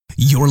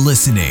You're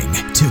listening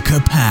to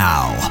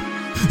Kapow,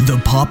 the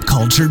pop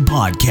culture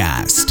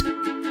podcast.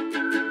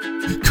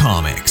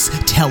 Comics,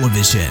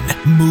 television,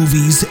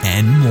 movies,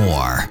 and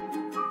more.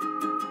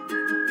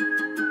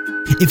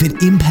 If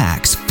it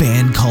impacts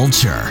fan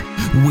culture,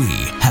 we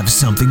have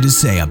something to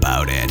say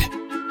about it.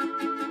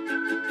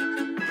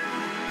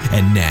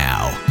 And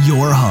now,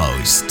 your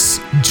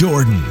hosts,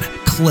 Jordan,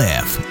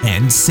 Cliff,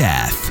 and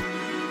Seth.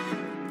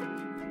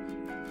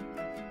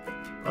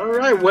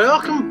 Alright,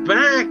 welcome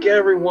back,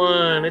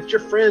 everyone. It's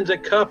your friends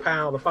at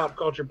Kapow, the pop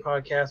culture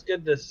podcast.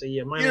 Good to see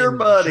you. My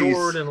name is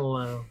Jordan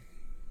Lowe.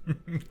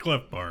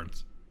 Cliff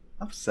Barnes.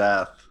 I'm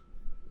Seth.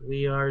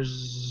 We are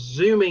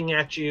zooming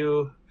at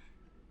you.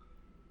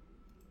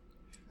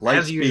 Light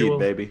as speed, usual.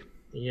 baby.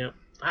 Yep.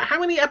 How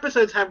many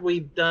episodes have we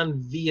done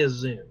via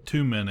Zoom?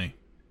 Too many.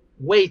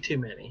 Way too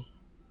many.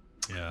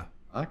 Yeah.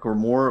 I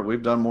think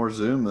we've done more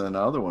Zoom than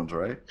other ones,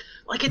 right?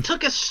 Like, it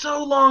took us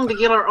so long to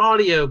get our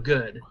audio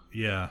good.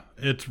 Yeah.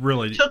 It's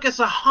really... It took us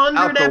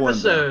 100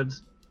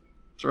 episodes.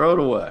 Throw it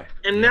away.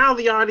 And now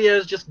the audio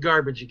is just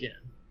garbage again.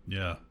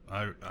 Yeah.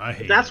 I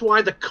hate That's it.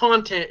 why the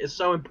content is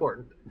so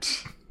important.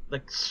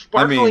 Like,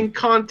 sparkling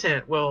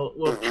content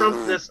will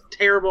trump this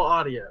terrible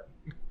audio.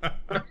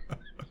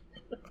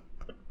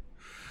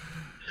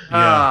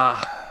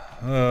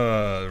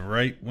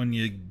 Right when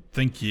you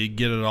think you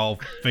get it all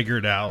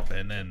figured out,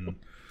 and then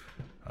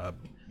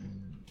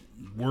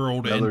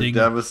world-ending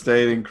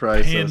devastating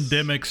crisis.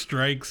 pandemic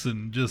strikes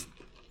and just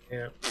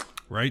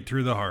right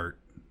through the heart.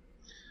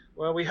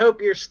 Well, we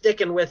hope you're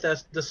sticking with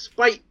us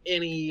despite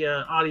any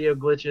audio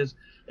glitches.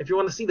 If you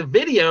want to see the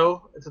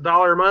video, it's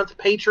 $1 a month.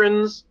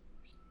 Patrons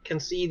can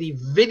see the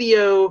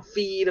video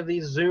feed of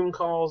these Zoom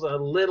calls a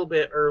little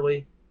bit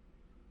early.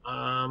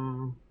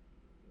 Oh,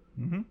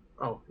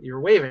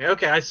 you're waving.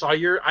 Okay, I saw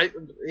your...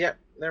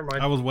 never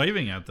mind. I was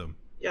waving at them.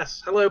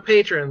 Yes. Hello,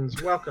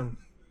 patrons. Welcome.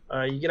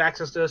 You get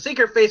access to a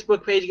secret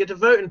Facebook page. You get to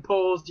vote in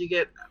polls. You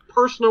get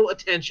personal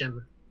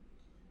attention.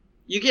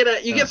 You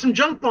get some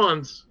junk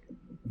bonds.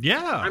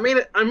 Yeah. I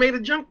made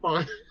a junk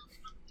bond.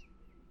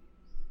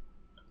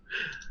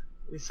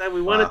 We said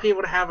we wanted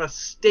people to have a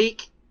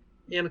stake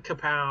in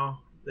Kapow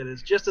that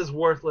is just as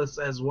worthless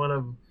as one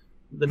of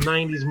the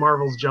 90s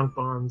Marvel's junk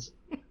bonds.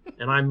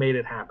 And I made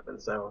it happen.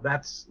 So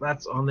that's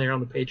on there on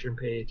the Patreon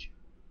page.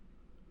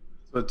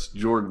 That's what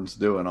Jordan's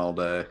doing all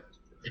day.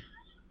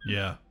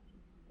 Yeah.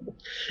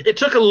 It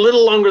took a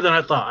little longer than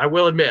I thought. I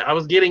will admit. I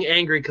was getting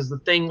angry because the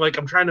thing, like,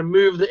 I'm trying to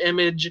move the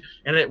image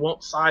and it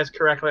won't size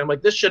correctly. I'm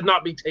like, this should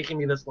not be taking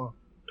me this long.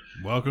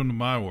 Welcome to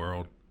my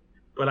world.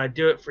 But I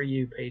do it for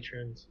you,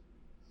 patrons.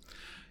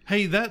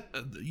 Hey,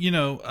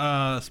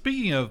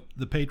 speaking of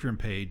the Patreon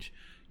page,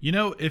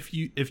 if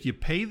you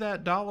pay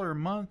that $1 a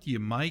month, you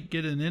might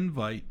get an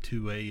invite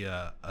to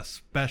a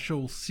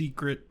special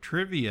secret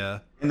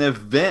trivia. An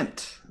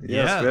event.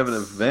 Yes, we have an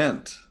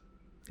event.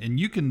 And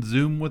you can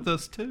Zoom with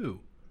us too.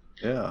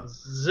 Yeah.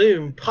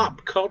 Zoom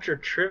pop culture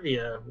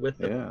trivia with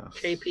the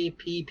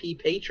KPPP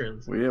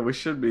patrons. Well, yeah, we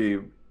should be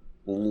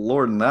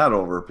lording that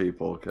over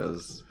people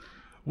because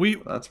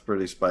that's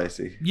pretty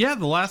spicy. Yeah,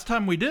 the last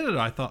time we did it,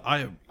 I thought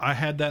I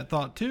had that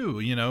thought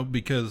too,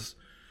 because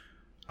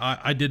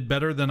I did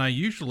better than I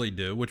usually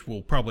do, which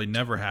will probably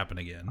never happen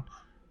again.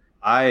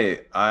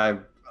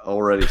 I'm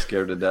already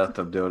scared to death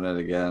of doing it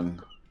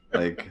again.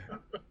 Like,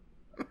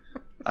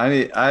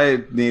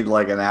 I need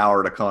like an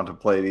hour to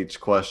contemplate each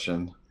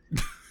question.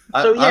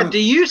 Do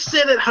you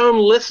sit at home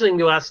listening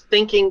to us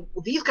thinking,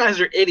 well, these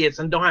guys are idiots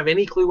and don't have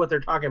any clue what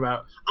they're talking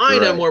about? I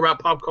know more about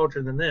pop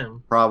culture than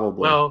them. Probably.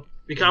 Well,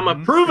 become a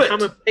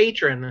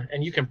patron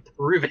and you can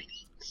prove it.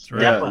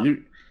 Right. Yeah,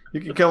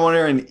 you can come on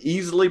here and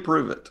easily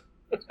prove it.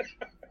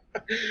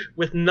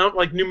 With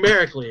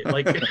numerically,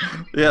 like yes,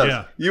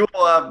 yeah. You'll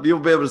be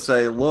able to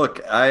say,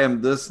 look, I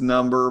am this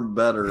number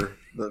better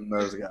than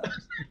those guys.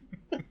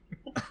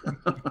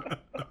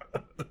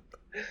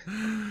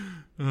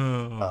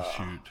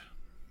 Shoot.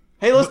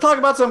 Hey, let's talk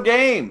about some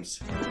games.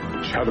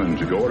 Challenge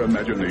your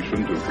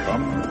imagination to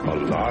come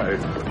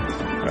alive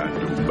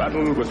and to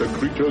battle with the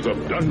creatures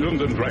of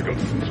Dungeons and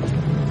Dragons.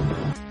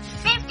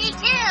 52!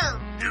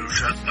 You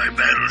shot my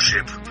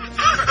battleship.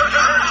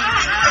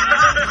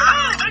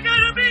 I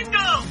got a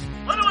bingo!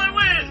 What do I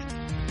win?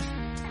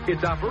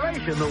 It's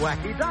Operation the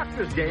Wacky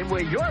Doctor's game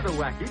where you're the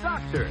Wacky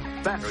Doctor.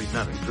 Batteries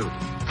not included.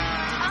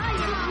 I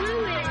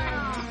blew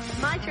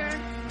it. My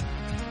turn.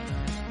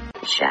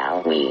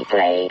 Shall we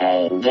play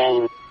a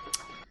game?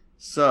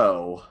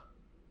 So,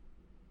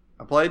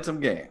 I played some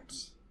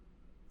games.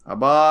 I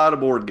bought a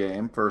board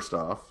game, first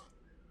off.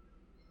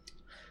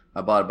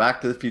 I bought a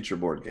Back to the Future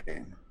board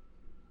game.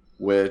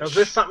 Was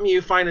this something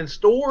you find in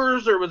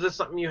stores, or was this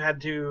something you had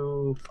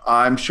to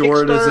I'm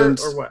sure it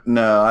isn't. Or what?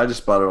 No, I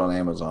just bought it on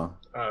Amazon.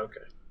 Oh,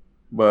 okay.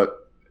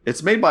 But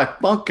it's made by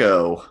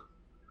Funko,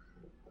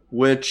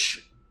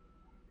 which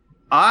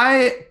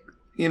I,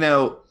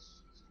 never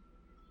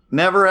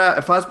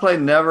if I was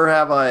playing Never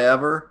Have I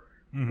Ever,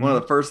 one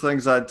of the first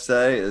things I'd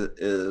say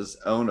is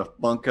own a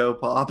Funko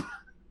Pop.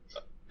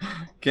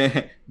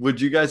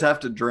 Would you guys have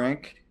to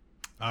drink?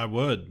 I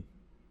would.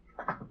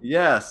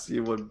 Yes,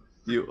 you would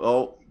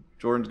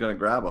Jordan's gonna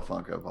grab a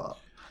Funko Pop.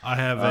 I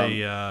have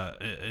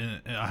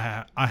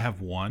I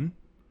have one.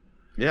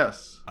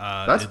 Yes,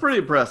 that's pretty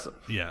impressive.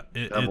 Yeah,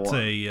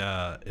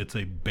 it's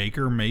a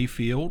Baker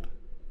Mayfield.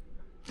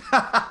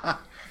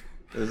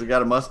 Has it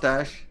got a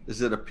mustache?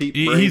 Is it a Pete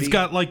Brady? He's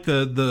got like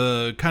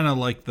the kind of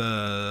like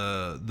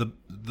the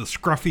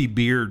scruffy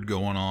beard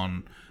going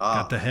on.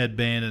 Got the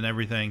headband and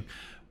everything.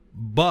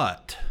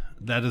 But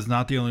that is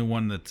not the only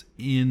one that's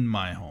in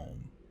my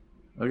home.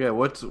 Okay,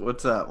 what's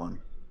that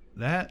one?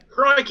 That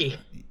Crikey.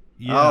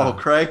 Yeah. Oh,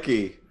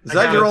 crikey. Is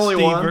that your only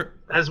one?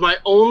 That's my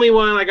only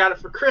one. I got it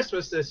for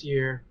Christmas this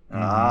year.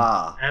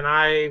 Ah. And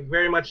I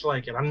very much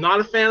like it. I'm not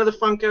a fan of the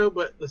Funko,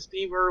 but the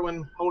Steve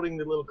Irwin holding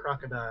the little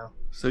crocodile.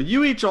 So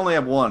you each only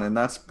have one, and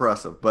that's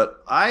impressive.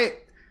 But I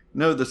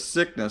know the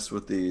sickness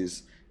with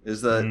these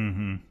is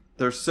that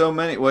there's so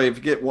many. Well, if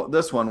you get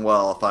this one,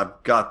 well, if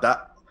I've got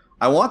that,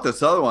 I want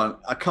this other one.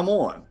 Come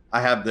on. I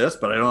have this,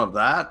 but I don't have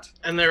that.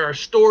 And there are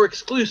store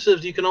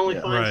exclusives you can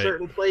only find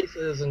certain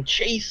places, and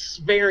chase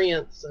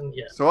variants, and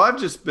So I've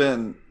just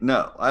been,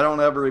 no, I don't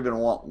ever even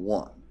want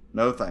one.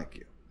 No, thank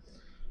you.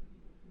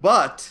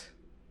 But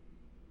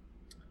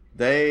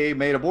they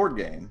made a board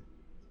game,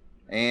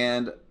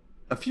 and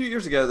a few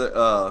years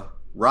ago,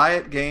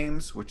 Riot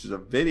Games, which is a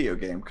video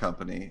game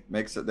company,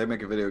 they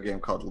make a video game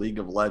called League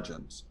of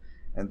Legends.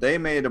 And they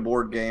made a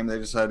board game. They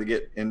decided to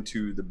get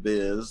into the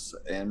biz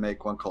and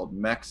make one called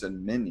Mechs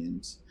and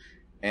Minions.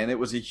 And it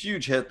was a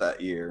huge hit that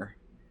year.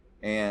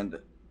 And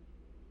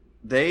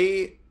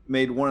they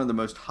made one of the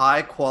most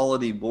high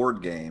quality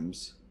board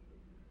games,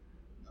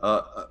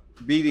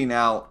 beating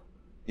out,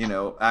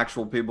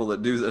 actual people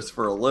that do this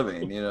for a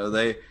living.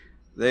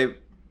 They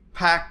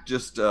packed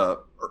just an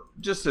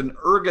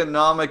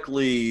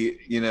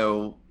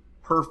ergonomically,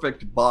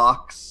 perfect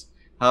box.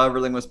 How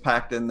everything was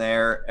packed in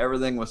there.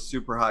 Everything was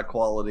super high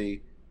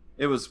quality.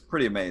 It was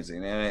pretty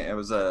amazing. And it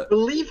was I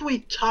believe we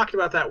talked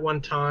about that one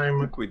time.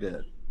 I think we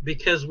did.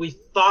 Because we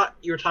thought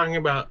you were talking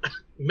about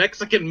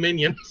Mexican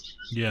Minions.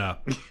 Yeah.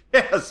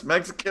 Yes,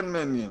 Mexican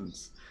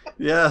Minions.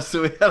 Yes,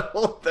 we had a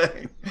whole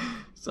thing.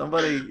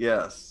 Somebody,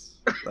 yes.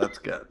 That's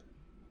good.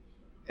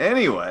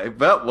 Anyway,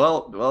 but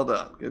well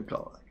done. Good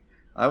call.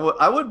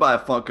 I would buy a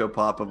Funko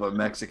Pop of a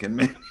Mexican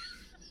Minion.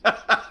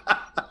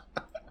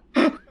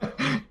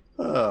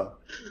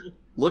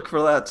 Look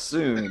for that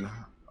soon.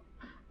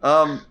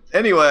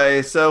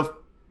 Anyway, so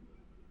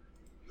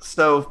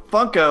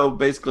Funko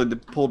basically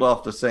pulled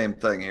off the same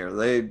thing here.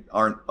 They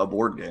aren't a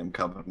board game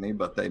company,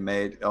 but they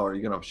made. Oh, are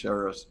you gonna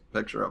share us a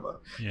picture of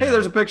Hey,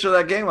 there's a picture of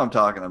that game I'm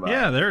talking about.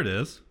 Yeah, there it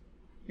is.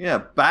 Yeah,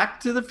 Back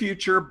to the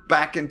Future,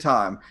 Back in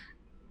Time.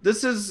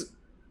 This is.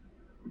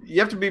 You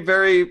have to be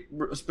very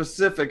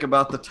specific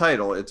about the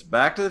title. It's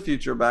Back to the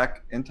Future,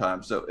 Back in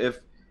Time. So if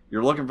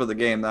you're looking for the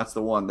game, that's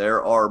the one.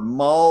 There are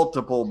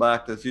multiple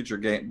Back to the Future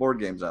board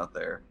games out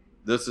there.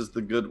 This is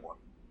the good one.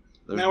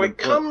 Now it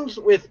comes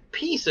with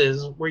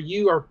pieces where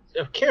you are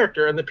a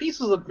character, and the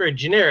pieces look very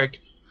generic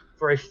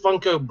for a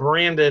Funko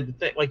branded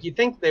thing. Like you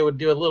think they would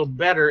do a little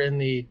better in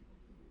the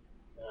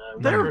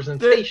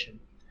representation.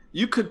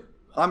 You could.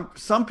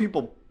 Some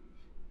people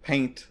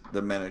paint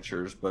the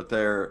miniatures, but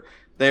they are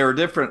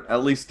different.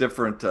 At least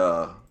different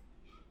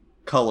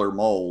color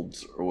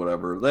molds or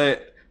whatever.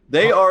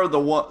 They are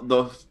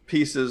the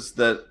pieces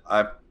that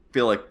I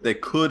feel like they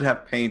could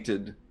have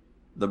painted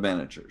the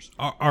miniatures.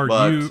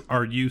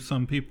 Are you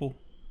some people?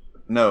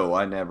 No,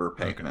 I never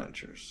paint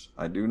miniatures.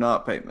 I do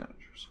not paint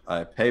miniatures.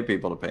 I pay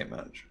people to paint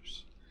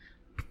miniatures.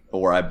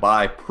 Or I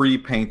buy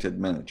pre-painted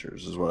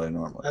miniatures is what I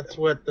normally That's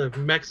do. What the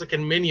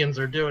Mexican Minions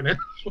are doing it.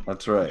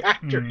 That's right.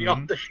 Factory all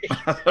day.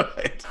 That's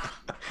right.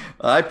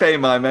 I pay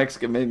my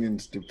Mexican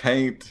Minions to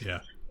paint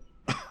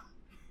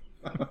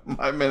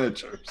my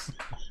miniatures.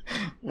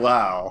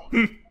 Wow.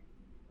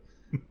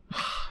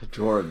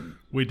 Jordan.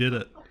 We did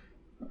it.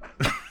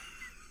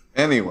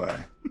 Anyway.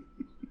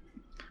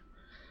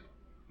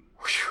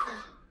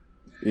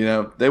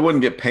 They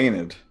wouldn't get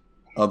painted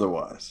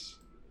otherwise.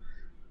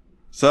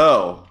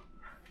 So,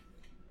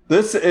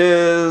 this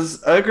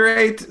is a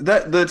great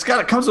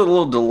it comes with a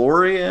little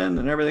DeLorean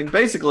and everything.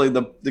 Basically,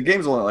 the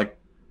game's only like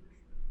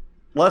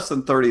less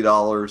than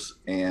 $30,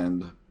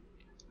 and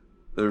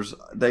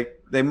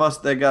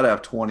they got to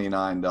have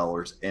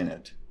 $29 in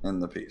it in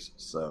the pieces.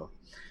 So,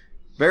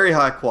 very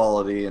high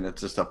quality, and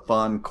it's just a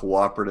fun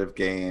cooperative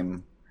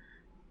game.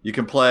 You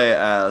can play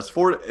as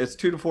it's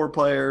 2 to 4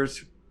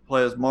 players.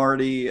 Play as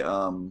Marty,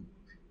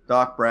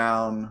 Doc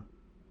Brown,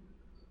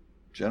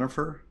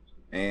 Jennifer,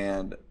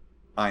 and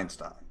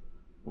Einstein,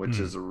 which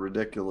is a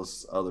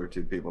ridiculous other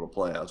 2 people to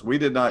play as. We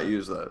did not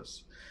use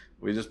those.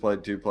 We just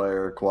played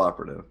 2-player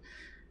cooperative.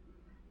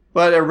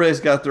 But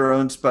everybody's got their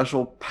own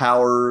special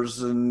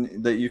powers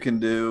and that you can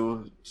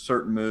do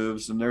certain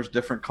moves, and there's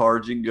different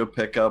cards you can go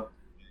pick up,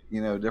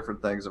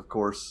 different things. Of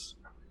course,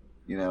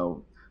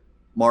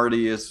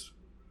 Marty is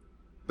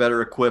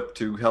better equipped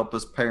to help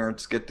his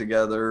parents get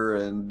together,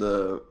 and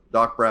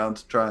Doc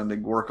Brown's trying to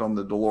work on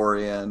the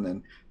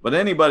DeLorean, but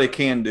anybody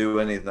can do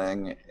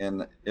anything,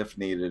 and if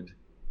needed.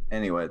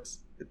 Anyway, it's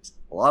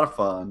a lot of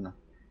fun,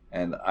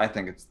 and I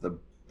think it's the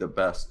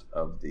best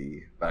of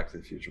the Back to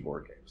the Future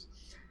board games.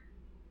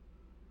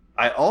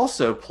 I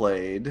also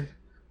played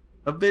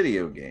a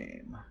video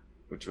game,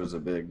 which was a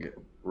big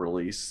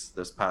release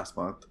this past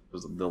month. It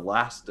was The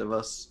Last of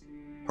Us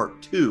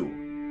Part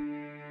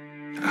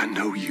 2. I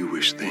know you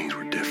wish things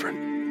were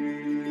different.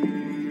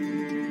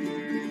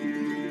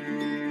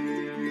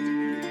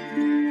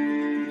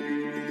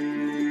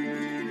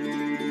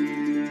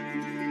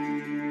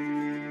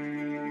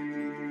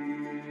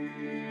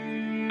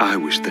 I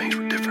wish things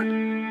were different.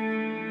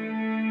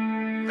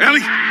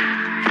 Ellie!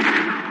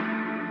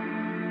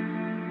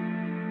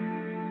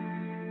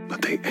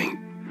 But they ain't.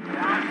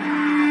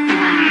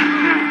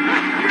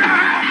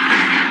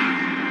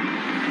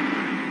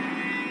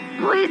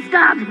 Please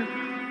stop.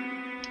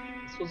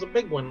 This was a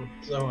big one,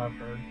 so I've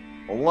heard.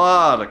 A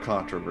lot of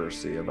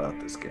controversy about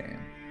this game.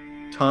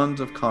 Tons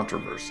of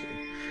controversy.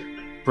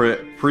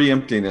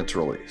 Preempting its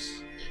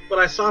release. But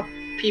I saw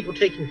people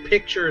taking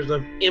pictures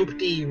of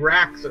empty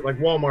racks at like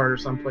Walmart or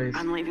someplace.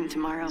 I'm leaving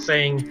tomorrow.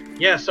 Saying,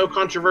 yeah, so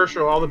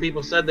controversial. All the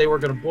people said they were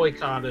going to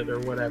boycott it or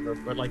whatever.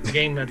 But like the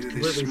game that's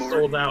completely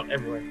sold out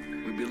everywhere.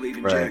 We believe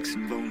in Right.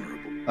 Jackson vulnerable.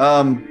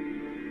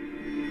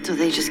 So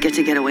they just get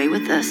to get away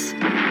with this?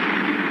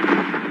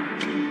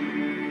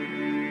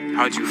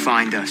 How'd you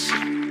find us?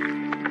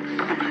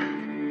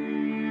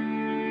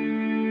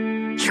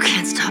 You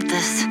can't stop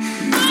this.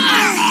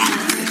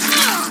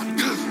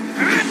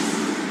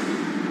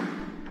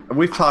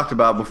 We've talked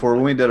about before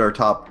when we did our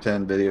top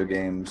 10 video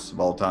games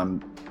of all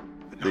time,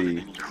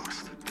 the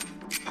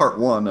part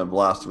 1 of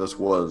Last of Us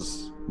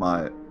was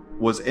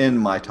in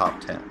my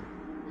top 10.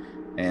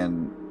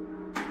 And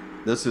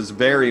this is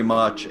very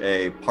much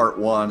a part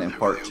 1 and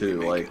part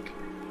 2. Like,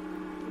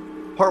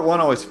 part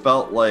 1 always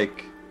felt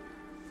like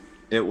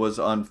it was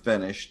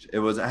unfinished.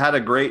 It had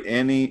a great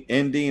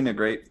ending, a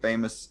great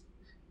famous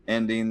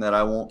ending that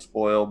I won't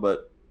spoil,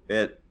 but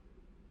it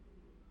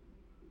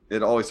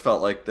always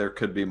felt like there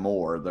could be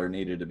more. There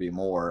needed to be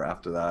more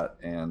after that,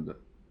 and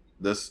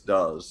this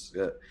does.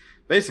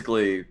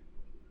 Basically,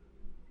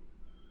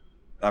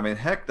 I mean,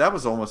 heck, that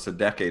was almost a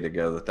decade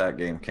ago that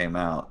game came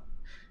out,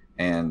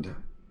 and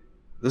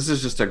this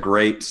is just a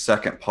great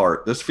second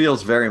part. This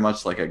feels very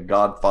much like a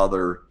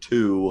Godfather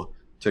 2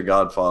 to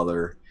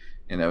Godfather,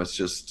 and it was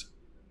just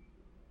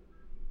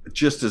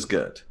as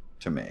good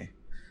to me.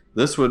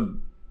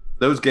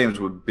 Those games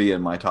would be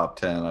in my top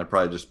 10. I'd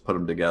probably just put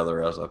them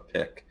together as a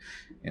pick.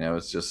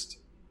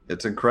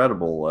 It's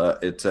incredible.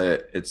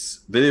 It's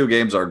video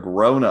games are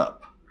grown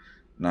up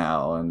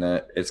now, and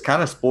it's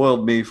kind of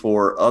spoiled me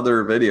for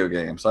other video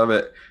games.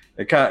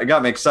 It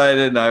got me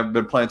excited, and I've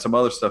been playing some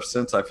other stuff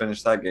since I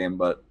finished that game,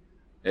 but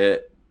they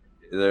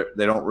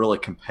don't really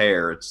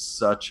compare. It's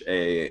such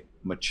a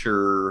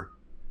mature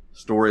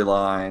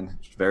storyline.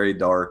 It's very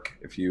dark.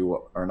 If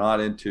you are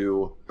not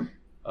into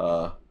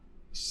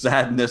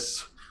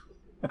sadness,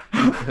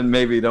 then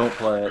maybe don't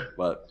play it.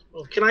 But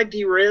well, can I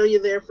derail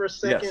you there for a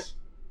second? Yes.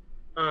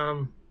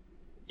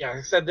 Yeah,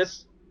 I said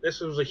this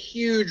was a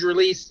huge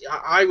release.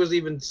 I was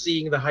even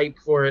seeing the hype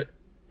for it,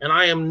 and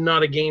I am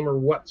not a gamer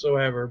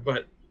whatsoever.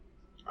 But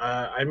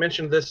I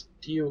mentioned this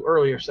to you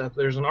earlier, Seth.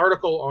 There's an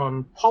article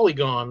on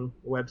Polygon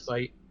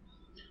website,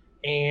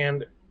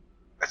 and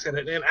I said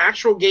an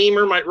actual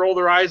gamer might roll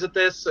their eyes at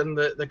this, and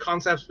the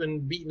concept's been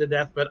beaten to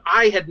death. But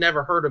I had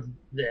never heard of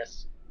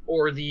this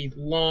or the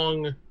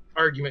long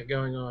argument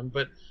going on.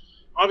 But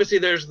obviously,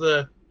 there's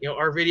the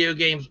are video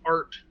games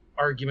art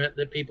argument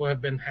that people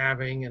have been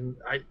having, and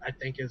I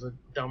think is a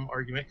dumb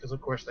argument because of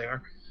course they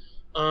are.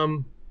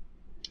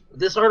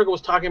 This article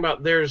was talking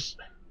about there's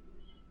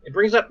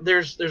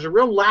a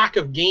real lack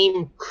of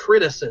game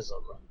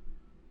criticism.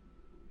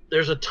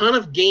 There's a ton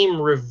of game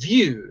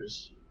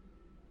reviews.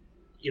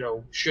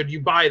 Should you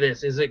buy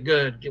this? Is it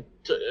good?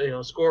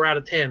 Score out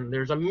of 10.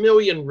 There's a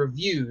million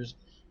reviews,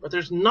 but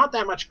there's not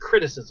that much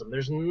criticism.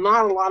 There's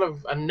not a lot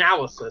of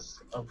analysis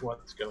of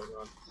what's going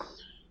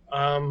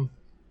on.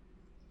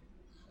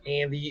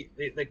 And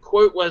the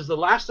quote was, "The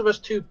Last of Us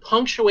 2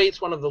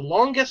 punctuates one of the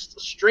longest,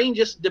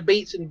 strangest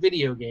debates in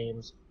video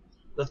games,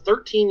 the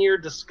 13-year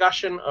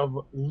discussion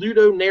of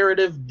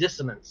ludonarrative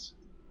dissonance."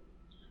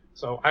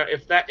 So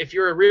if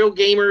you're a real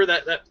gamer,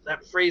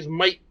 that phrase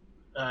might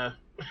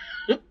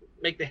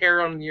make the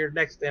hair on your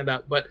neck stand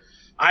up, but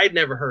I'd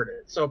never heard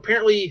it. So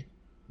apparently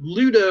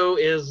ludo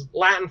is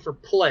Latin for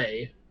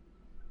play,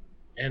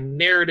 and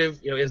narrative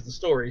is the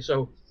story.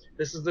 So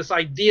this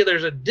idea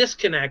there's a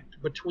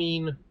disconnect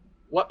between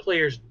what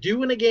players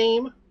do in a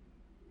game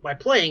by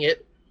playing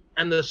it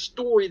and the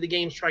story the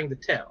game's trying to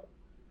tell.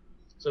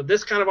 So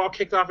this kind of all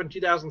kicked off in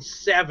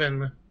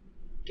 2007.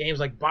 Games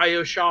like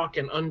BioShock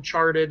and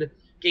Uncharted,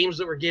 games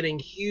that were getting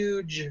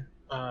huge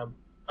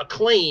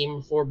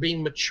acclaim for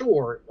being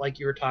mature, like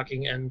you were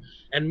talking, and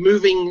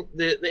moving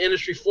the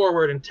industry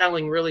forward and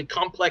telling really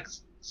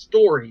complex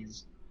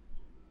stories.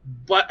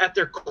 But at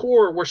their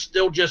core, we're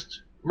still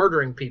just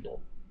murdering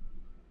people.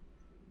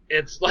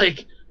 It's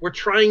like we're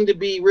trying to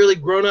be really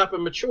grown up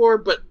and mature,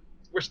 but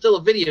we're still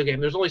a video game.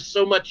 There's only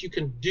so much you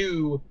can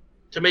do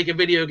to make a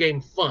video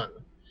game fun.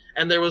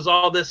 and there was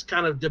all this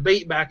kind of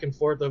debate back and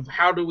forth of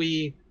how do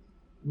we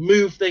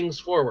move things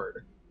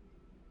forward.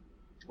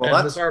 Well,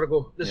 and this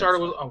article.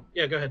 Oh,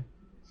 yeah, go ahead.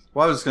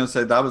 Well, I was going to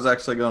say that I was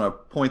actually going to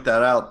point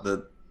that out.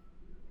 That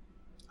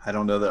I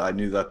don't know that I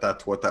knew that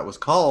that's what that was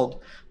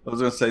called. I was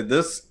going to say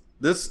this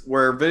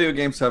where video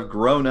games have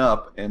grown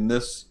up, and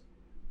this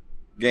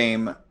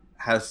game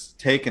has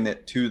taken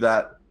it to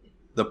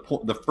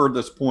the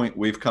furthest point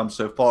we've come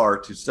so far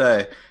to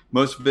say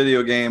most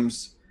video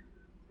games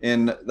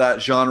in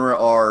that genre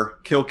are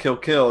kill, kill,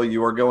 kill.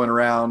 You are going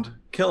around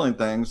killing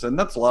things, and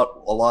that's a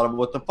lot of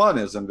what the fun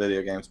is in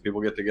video games.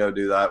 People get to go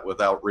do that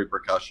without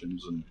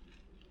repercussions, and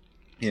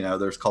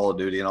there's Call of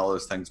Duty and all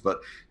those things.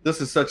 But this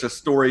is such a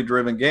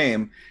story-driven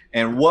game,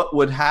 and what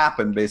would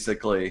happen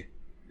basically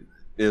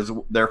is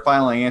they're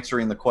finally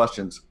answering the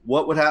questions.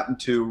 What would happen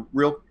to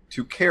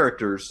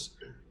characters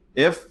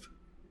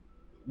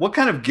what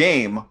kind of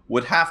game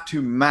would have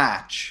to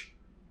match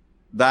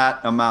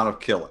that amount of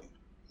killing?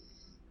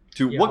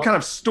 What kind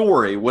of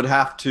story would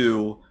have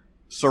to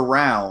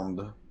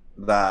surround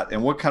that,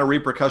 and what kind of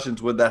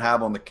repercussions would that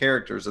have on the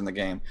characters in the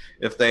game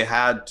if they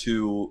had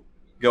to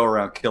go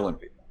around killing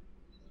people?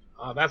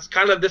 That's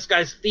kind of this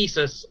guy's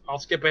thesis. I'll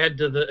skip ahead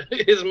to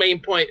his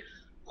main point.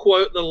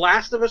 Quote, "The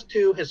Last of Us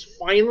 2 has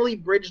finally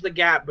bridged the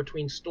gap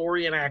between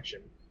story and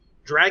action,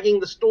 dragging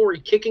the story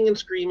kicking and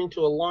screaming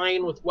to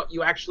align with what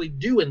you actually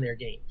do in their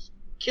games.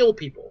 Kill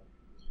people.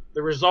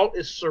 The result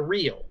is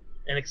surreal,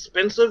 an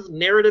expensive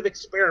narrative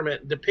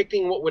experiment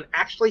depicting what would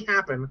actually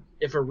happen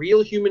if a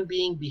real human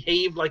being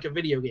behaved like a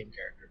video game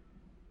character."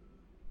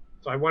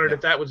 So I wondered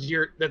if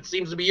that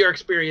seems to be your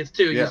experience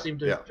too. You seem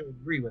to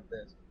agree with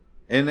this.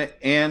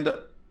 And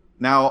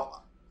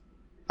now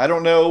I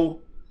don't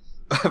know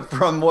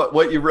from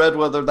what you read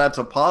whether that's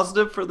a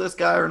positive for this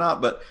guy or not,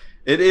 but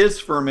it is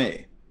for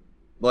me.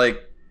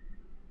 Like,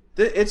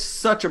 it's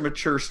such a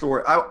mature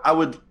story. I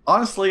would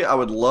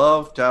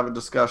love to have a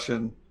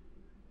discussion,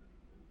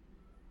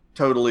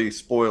 totally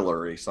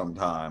spoilery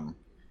sometime,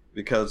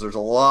 because there's a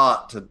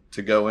lot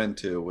to go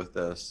into with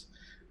this.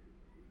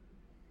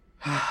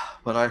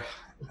 But I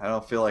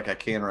don't feel like I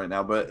can right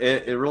now. But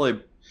it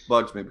really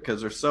bugs me because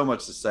there's so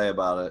much to say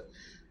about it.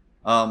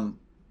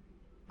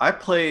 I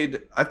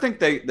think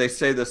they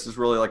say this is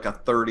really like a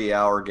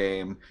 30-hour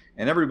game,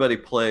 and everybody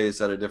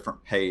plays at a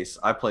different pace.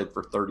 I played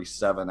for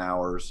 37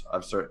 hours.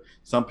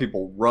 Some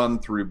people run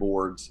through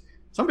boards.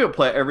 Some people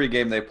play every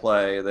game they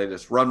play. They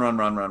just run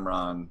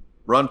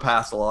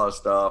past a lot of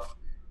stuff,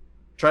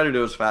 try to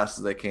do as fast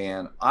as they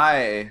can.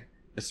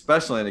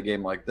 Especially in a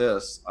game like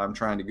this, I'm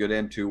trying to get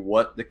into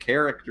what the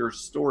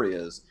character's story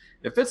is.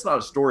 If it's not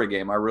a story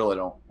game, I really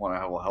don't want to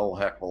have a whole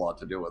heck of a lot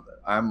to do with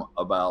it. I'm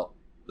about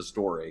the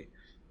story.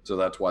 So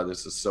that's why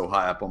this is so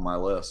high up on my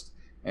list.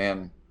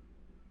 And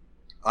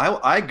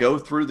I go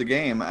through the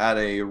game at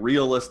a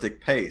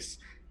realistic pace.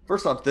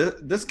 First off,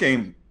 this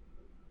game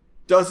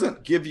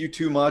doesn't give you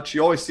too much.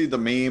 You always see the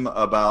meme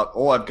about,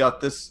 I've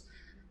got this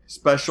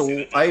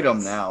special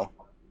item now,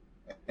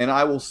 and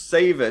I will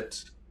save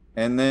it,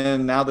 and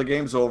then now the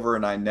game's over,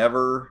 and I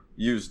never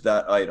used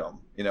that item.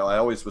 I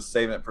always was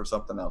saving it for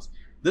something else.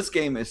 This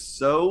game is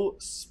so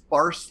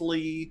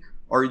sparsely.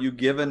 Are you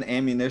given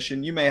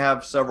ammunition? You may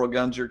have several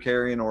guns you're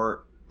carrying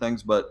or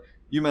things, but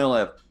you may only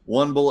have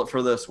 1 bullet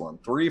for this one,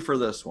 3 for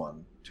this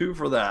one, 2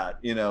 for that.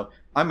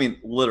 I mean,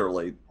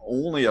 literally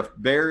only a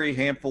very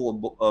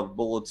handful of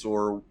bullets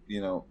or,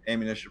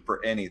 ammunition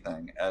for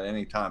anything at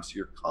any time. So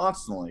you're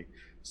constantly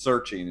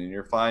searching, and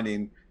you're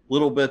finding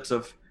little bits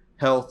of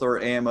health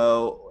or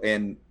ammo,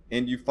 and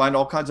you find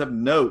all kinds of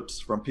notes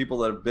from people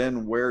that have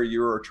been where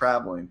you were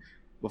traveling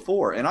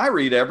before. And I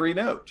read every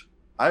note.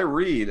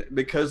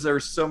 Because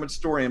there's so much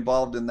story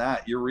involved in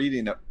that. You're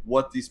reading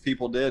what these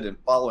people did and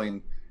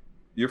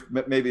you're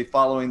maybe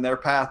following their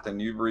path, and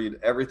you read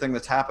everything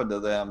that's happened to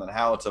them and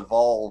how it's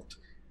evolved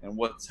and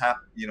what's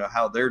happened,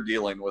 how they're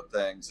dealing with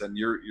things. And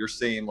you're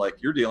seeing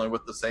like you're dealing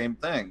with the same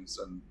things,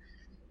 and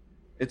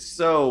it's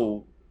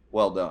so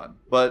well done.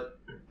 But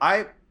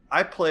I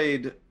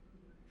played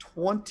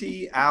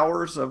 20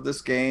 hours of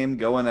this game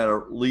going at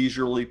a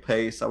leisurely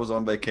pace. I was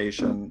on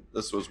vacation.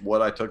 This was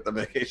what I took the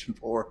vacation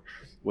for,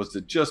 was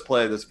to just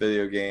play this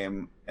video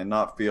game and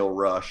not feel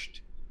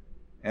rushed.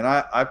 And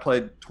I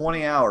played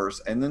 20 hours,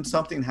 and then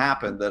something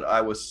happened that I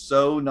was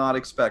so not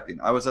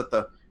expecting. I was at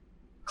the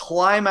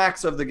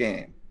climax of the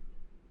game.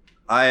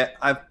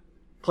 I'm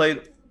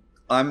playing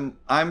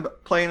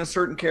a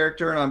certain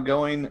character, and I'm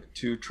going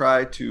to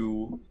try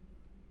to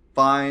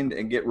find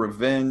and get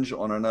revenge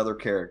on another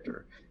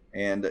character.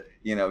 And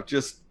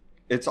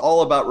it's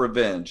all about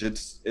revenge.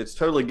 It's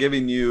totally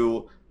giving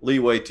you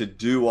leeway to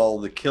do all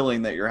the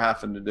killing that you're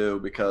having to do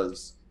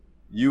because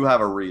you have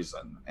a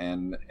reason.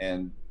 And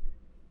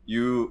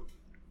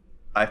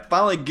I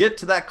finally get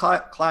to that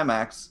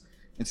climax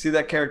and see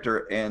that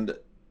character, and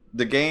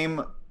the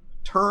game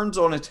turns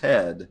on its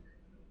head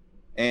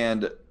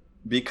and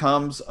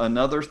becomes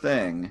another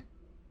thing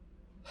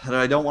that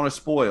I don't want to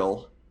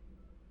spoil,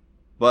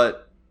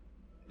 but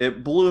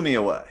it blew me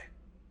away.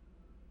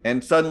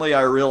 And suddenly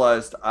I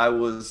realized I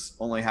was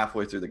only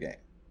halfway through the game.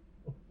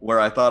 where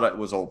I thought it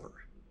was over.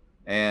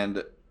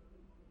 And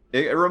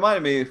it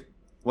reminded me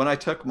when I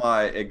took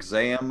my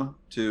exam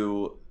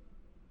to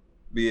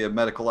be a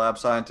medical lab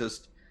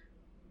scientist,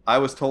 I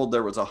was told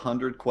there was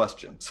 100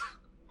 questions.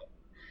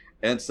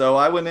 And so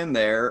I went in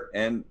there,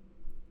 and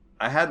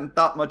I hadn't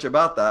thought much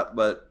about that,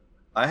 but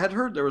I had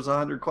heard there was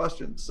 100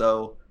 questions.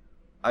 So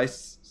I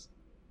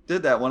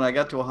did that. When I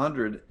got to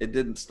 100, it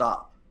didn't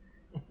stop.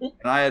 And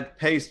I had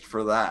paced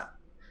for that.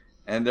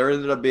 And there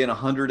ended up being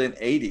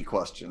 180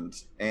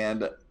 questions.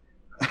 And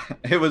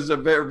it was a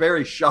very,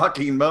 very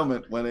shocking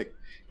moment when it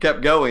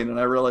kept going, and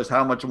I realized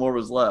how much more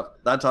was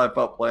left. That's how I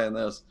felt playing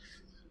this.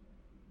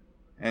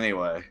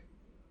 Anyway,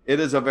 it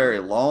is a very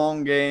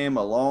long game,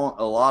 a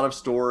lot of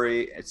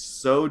story. It's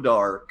so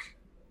dark,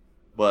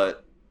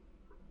 but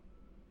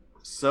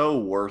so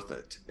worth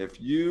it. If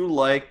you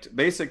liked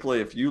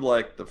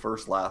the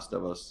first Last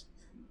of Us,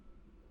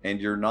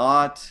 and you're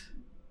not,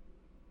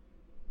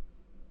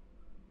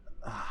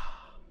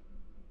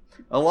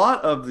 a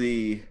lot of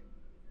the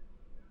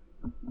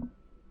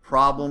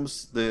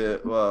problems,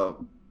 the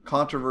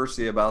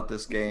controversy about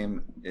this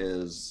game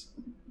is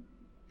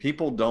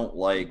people don't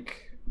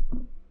like.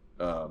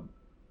 A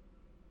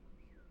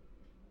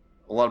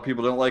lot of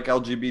people don't like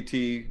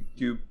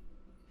LGBTQ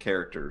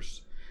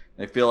characters.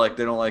 They feel like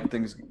they don't like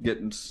things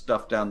getting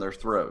stuffed down their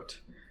throat.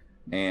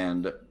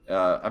 And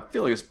I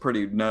feel like it's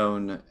pretty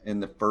known in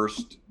the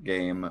first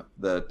game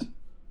that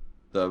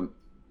the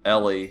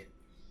Ellie,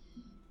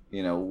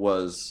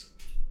 was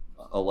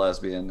a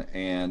lesbian,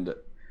 and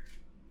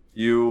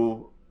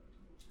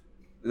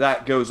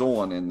that goes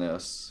on in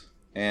this.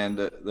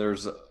 And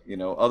there's,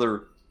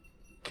 other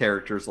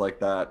characters like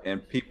that,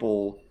 and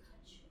people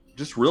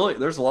just really,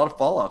 there's a lot of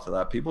fallout to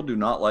that. People do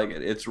not like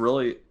it. It's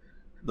really,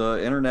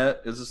 the internet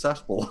is a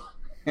cesspool.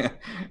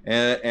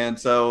 and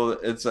so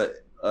it's a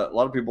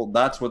lot of people,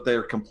 that's what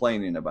they're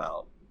complaining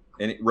about.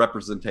 Any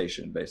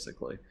representation,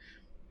 basically.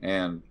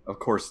 And of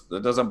course,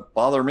 that doesn't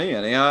bother me.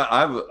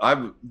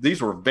 And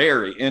these were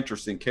very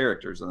interesting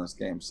characters in this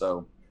game.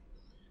 So,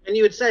 and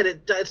you had said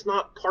it's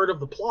not part of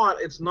the plot.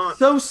 It's not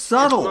so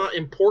subtle. It's not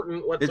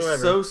important whatsoever.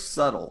 It's so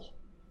subtle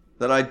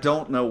that I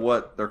don't know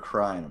what they're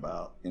crying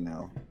about.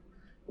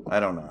 I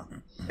don't know.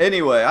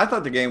 Anyway, I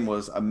thought the game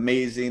was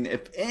amazing.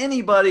 If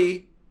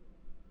anybody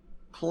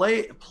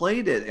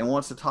played it and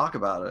wants to talk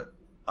about it,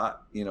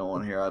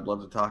 on here, I'd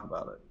love to talk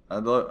about it.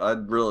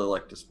 I'd really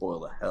like to spoil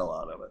the hell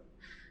out of it,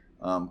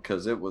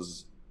 because it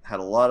had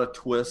a lot of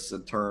twists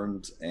and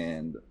turns,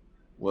 and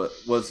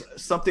was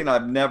something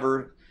I've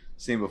never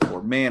seen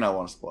before. Man, I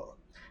want to spoil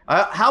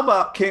it. How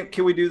about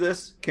can we do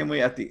this? Can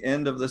we, at the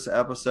end of this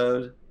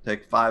episode,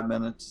 take 5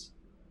 minutes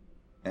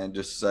and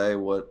just say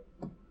what?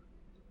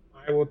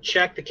 I will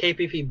check the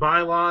KPP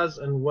bylaws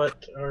and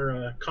what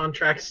our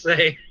contracts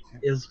say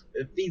is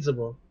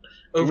feasible.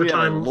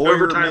 Overtime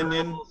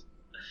rules.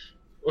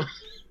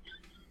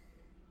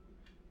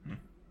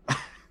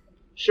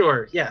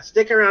 Sure. Yeah.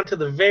 Stick around to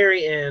the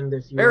very end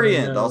if you. Very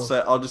end.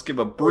 I'll just give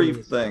a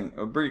brief thing.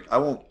 I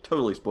won't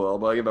totally spoil,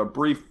 but I'll give a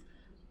brief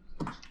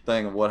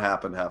thing of what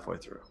happened halfway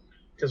through.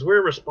 Because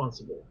we're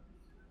responsible.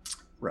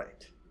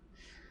 Right.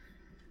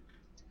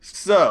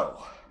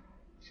 So,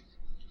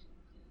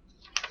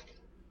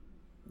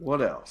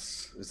 what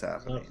else is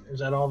happening? Is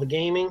that all the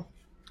gaming?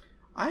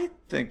 I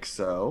think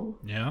so.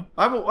 Yeah.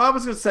 I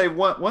was going to say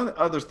one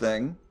other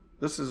thing.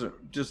 This is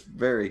just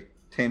very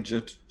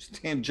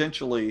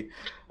tangentially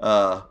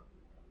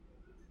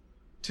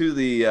to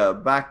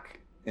the Back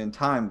in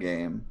Time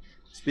game.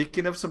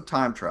 Speaking of some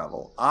time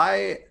travel,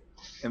 I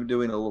am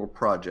doing a little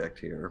project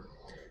here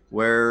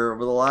where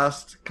over the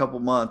last couple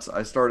months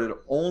I started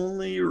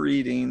only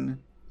reading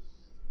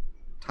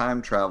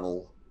time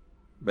travel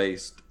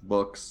based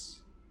books,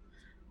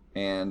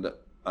 and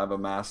I've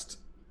amassed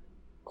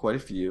quite a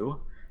few.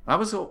 I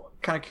was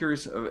kind of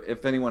curious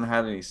if anyone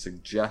had any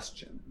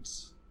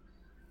suggestions,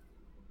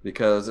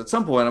 because at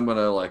some point I'm going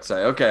to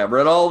say, okay, I've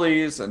read all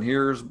these and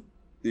here's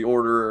the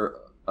order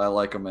I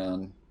like them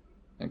in,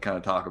 and kind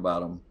of talk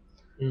about them.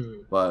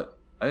 But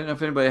I didn't know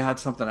if anybody had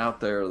something out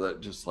there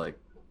that just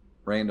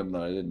random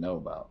that I didn't know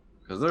about,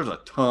 because there's a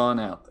ton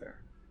out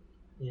there.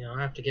 Yeah, I'll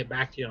have to get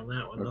back to you on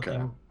that one.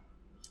 Okay.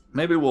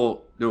 Maybe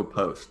we'll do a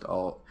post.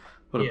 I'll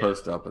put a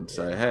post up and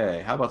say,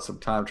 hey, how about some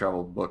time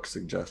travel book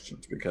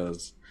suggestions?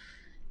 Because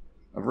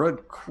I've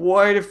read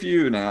quite a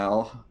few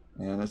now,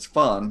 and it's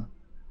fun.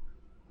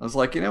 I was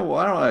like,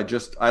 why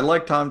don't I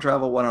like time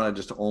travel. Why don't I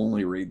just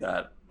only read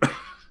that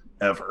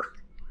ever?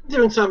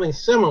 Doing something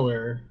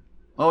similar.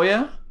 Oh,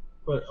 yeah?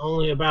 But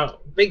only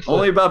about Bigfoot.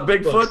 Only about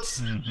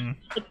Bigfoots?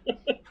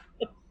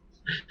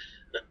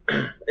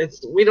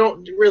 We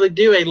don't really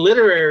do a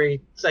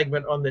literary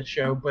segment on this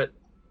show, but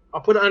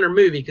I'll put it under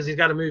movie because he's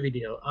got a movie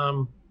deal.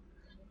 I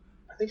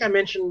think I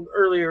mentioned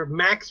earlier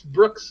Max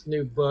Brooks'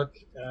 new book,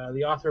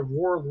 the author of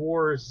World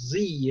War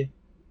Z.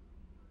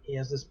 He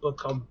has this book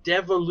called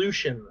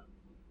Devolution,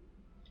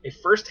 a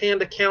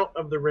first-hand account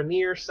of the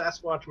Rainier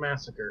Sasquatch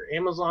Massacre.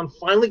 Amazon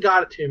finally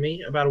got it to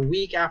me about a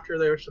week after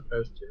they were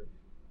supposed to.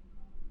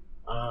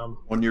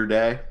 On your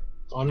day?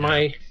 On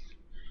my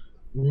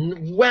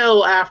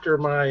well after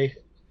my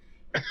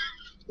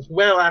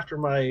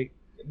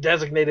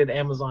designated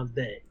Amazon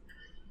day.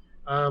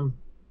 I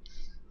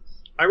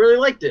really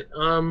liked it.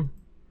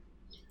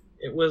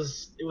 It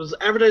was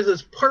advertised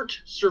as part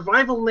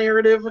survival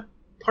narrative,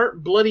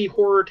 part bloody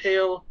horror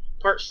tale,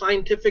 part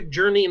scientific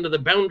journey into the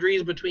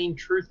boundaries between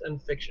truth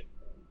and fiction.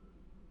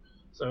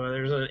 So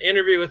there's an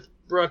interview with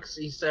Brooks.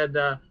 He said,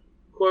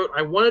 quote,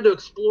 "I wanted to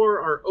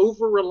explore our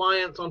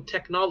over-reliance on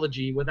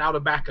technology without a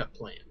backup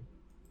plan."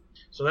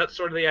 So that's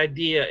sort of the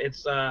idea.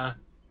 It's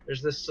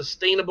there's this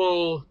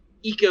sustainable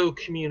eco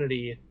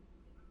community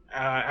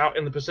out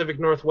in the Pacific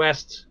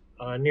Northwest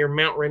near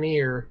Mount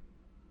Rainier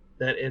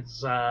that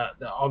it's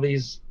all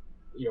these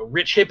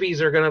rich hippies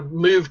are going to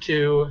move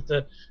to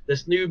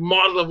this new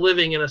model of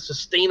living in a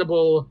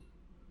sustainable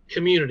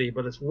community,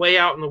 but it's way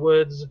out in the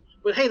woods.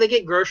 But hey, they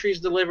get groceries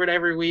delivered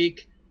every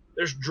week.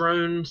 There's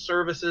drone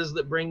services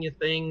that bring you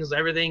things.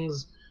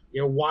 Everything's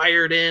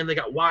wired in. They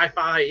got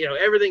Wi-Fi.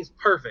 Everything's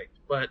perfect.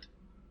 But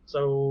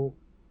so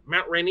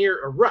Mount Rainier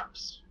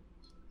erupts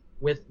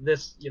with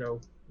this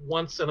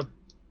once in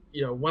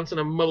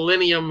a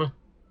millennium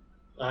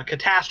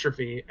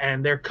catastrophe,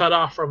 and they're cut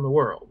off from the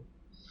world.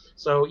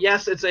 So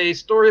yes, it's a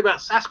story about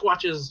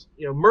Sasquatches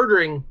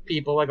murdering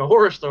people like a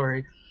horror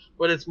story,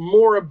 but it's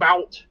more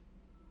about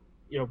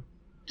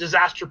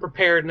disaster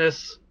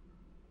preparedness,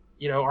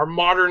 our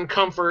modern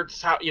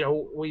comforts, how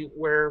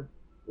we're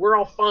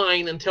all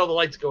fine until the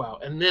lights go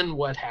out, and then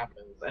what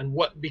happens and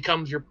what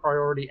becomes your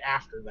priority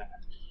after that.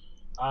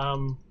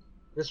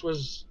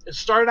 It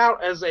started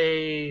out as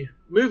a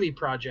movie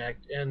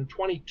project in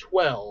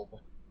 2012.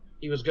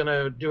 He was going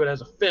to do it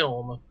as a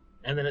film,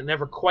 and then it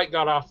never quite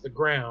got off the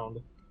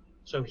ground.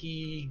 So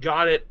he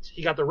got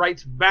the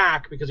rights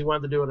back because he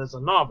wanted to do it as a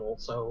novel.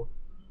 So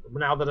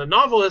now that a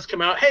novel has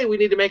come out, hey, we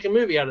need to make a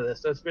movie out of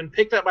this. So it's been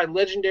picked up by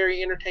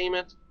Legendary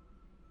Entertainment.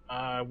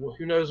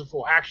 Who knows if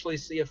we'll actually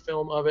see a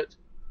film of it.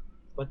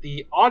 But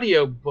the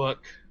audio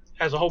book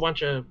has a whole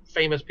bunch of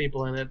famous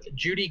people in it.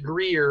 Judy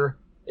Greer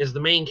is the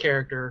main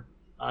character,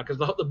 because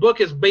the book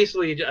is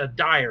basically a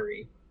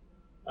diary.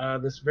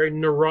 This very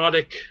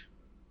neurotic,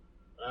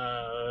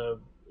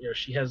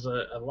 she has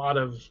a lot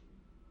of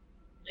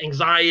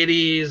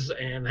anxieties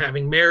and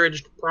having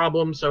marriage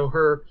problems, so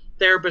her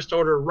therapist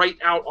told her write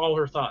out all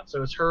her thoughts.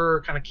 So it's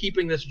her kind of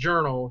keeping this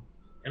journal,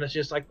 and it's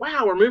just like,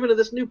 wow, we're moving to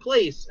this new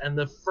place, and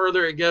the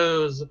further it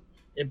goes,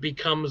 it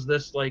becomes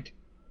this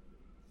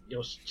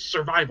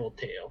survival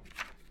tale.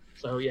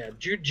 So yeah,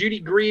 Judy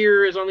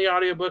Greer is on the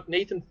audiobook,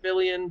 Nathan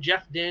Fillion,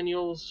 Jeff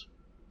Daniels,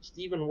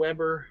 Steven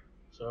Weber.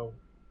 So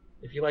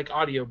if you like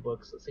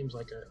audiobooks, it seems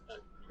like a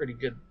pretty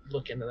good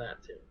look into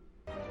that too.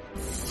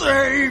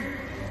 Save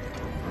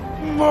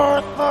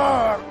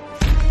Martha!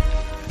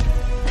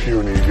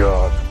 Puny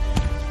God.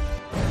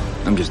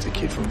 I'm just a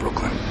kid from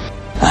Brooklyn.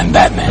 I'm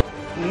Batman.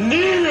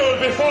 Kneel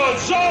before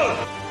Zod!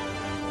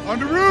 On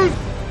the roof!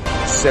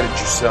 Said it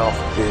yourself,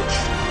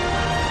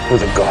 bitch. We're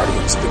the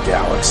Guardians of the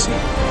Galaxy.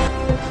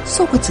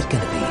 So what's it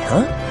gonna be,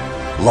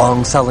 huh?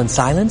 Long sullen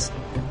silence?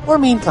 Or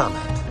mean comment?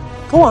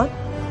 Go on.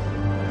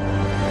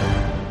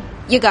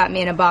 You got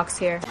me in a box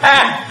here.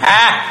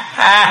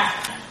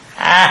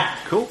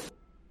 Cool.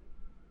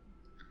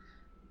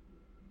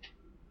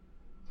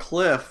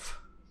 Cliff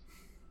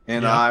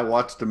and I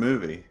watched a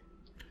movie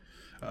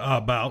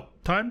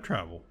about time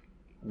travel.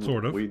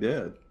 Sort of. We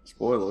did.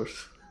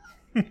 Spoilers.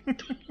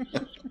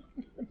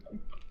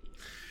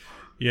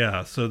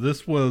 Yeah, so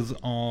this was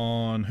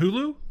on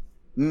Hulu?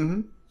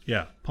 Mm-hmm.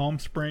 Yeah, Palm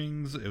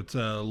Springs. It's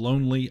a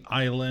Lonely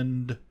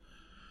Island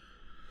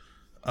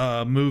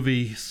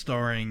movie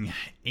starring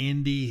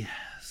Andy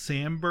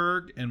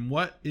Samberg. And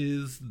what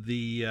is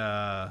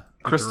the...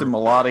 Kristen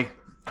Milotti.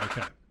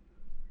 Okay.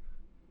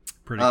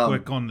 Pretty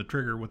quick on the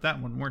trigger with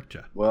that one, weren't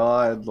you? Well,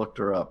 I looked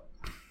her up.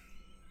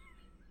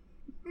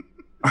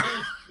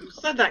 You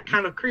said that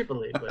kind of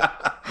creepily,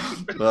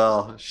 but...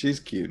 Well, she's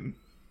cute.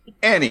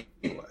 Anyway.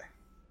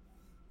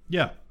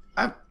 Yeah.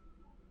 I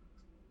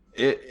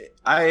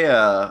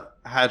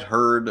had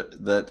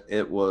heard that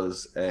it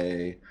was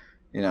a,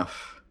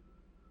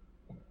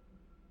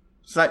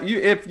 it's not,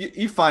 if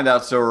you find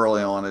out so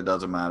early on, it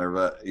doesn't matter,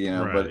 but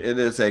Right. But it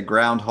is a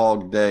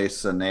Groundhog Day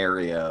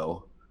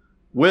scenario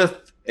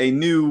with a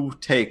new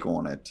take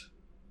on it.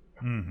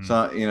 Mm-hmm.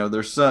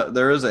 So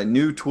there is a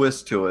new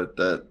twist to it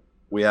that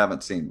we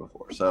haven't seen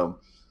before. So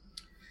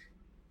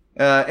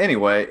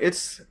anyway,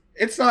 it's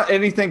not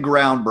anything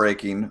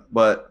groundbreaking,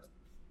 but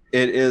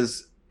it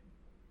is.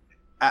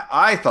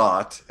 I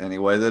thought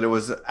anyway that it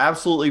was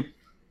absolutely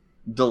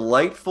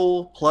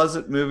delightful,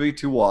 pleasant movie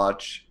to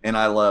watch, and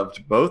I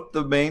loved both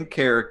the main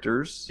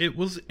characters. It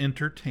was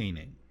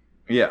entertaining.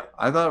 Yeah,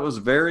 I thought it was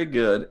very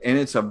good, and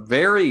it's a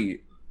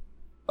very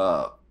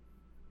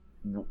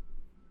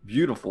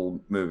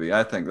beautiful movie.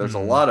 I think there's a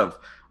lot of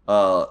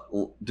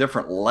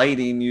different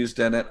lighting used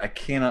in it. I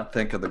cannot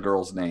think of the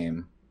girl's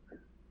name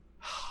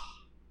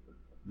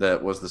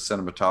that was the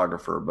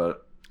cinematographer,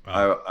 but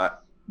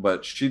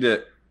but she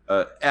did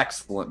an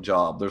excellent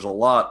job. There's a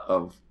lot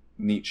of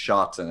neat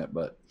shots in it,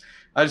 but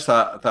I just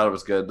thought it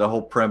was good. The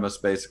whole premise,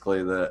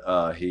 basically,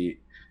 that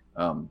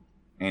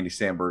Andy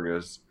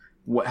Samberg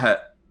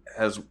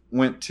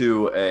went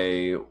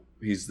to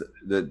his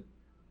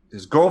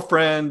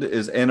girlfriend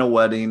is in a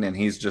wedding and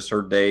he's just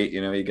her date.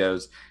 He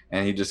goes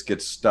and he just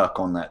gets stuck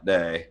on that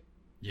day.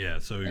 Yeah,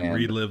 so he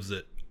relives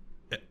it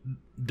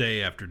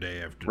day after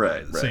day after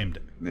day, the same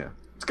day. Yeah.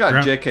 It's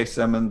got J.K.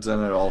 Simmons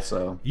in it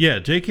also. Yeah,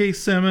 J.K.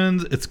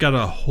 Simmons. It's got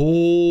a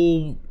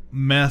whole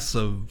mess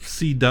of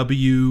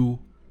CW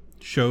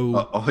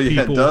show yeah,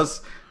 people. It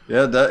does.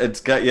 Yeah,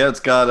 it's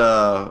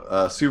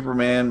got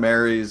Superman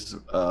marries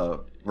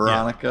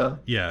Veronica.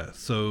 Yeah,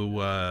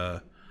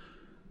 so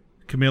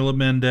Camila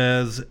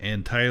Mendez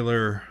and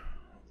Tyler,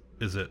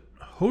 is it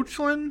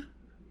Hoechlin,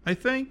 I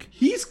think?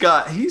 He's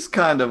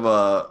kind of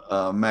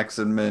a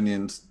Mexican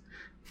Minions.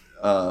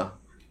 Oh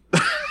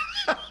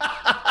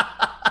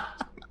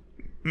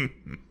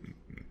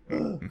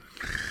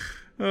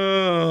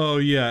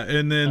yeah,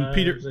 and then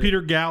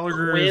Peter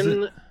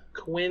Gallagher.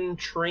 Quinn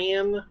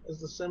Tran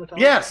is the cinematographer.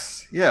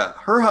 Yes, yeah.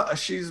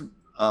 She's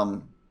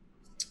I'm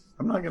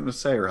not going to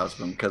say her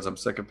husband because I'm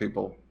sick of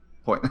people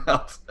pointing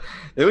out.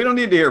 We don't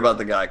need to hear about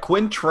the guy.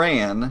 Quinn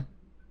Tran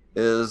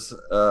is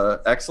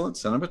excellent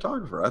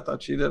cinematographer. I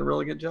thought she did a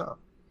really good job.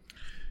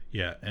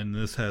 Yeah, and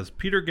this has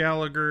Peter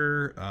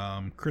Gallagher,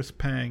 Chris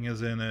Pang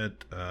is in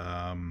it.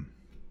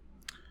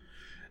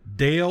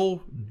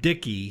 Dale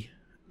Dickey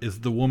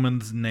is the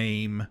woman's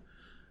name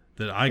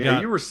that I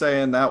got. You were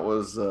saying that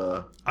was.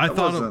 I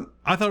thought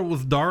it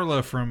was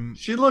Darla from.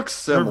 She looks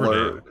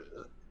similar. Riverdale.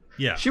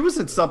 Yeah, she was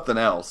in something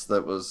else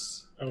that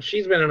was. Oh,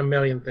 she's been in a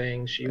million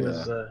things. She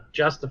was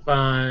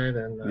Justified,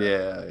 and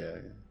yeah.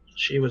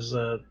 She was.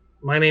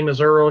 My Name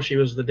is Earl. She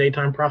was the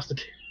daytime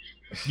prostitute.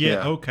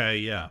 Yeah. Okay.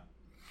 Yeah.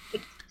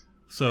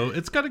 So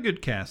it's got a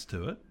good cast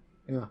to it.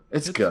 Yeah,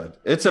 it's good.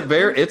 It's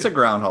a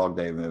Groundhog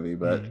Day movie,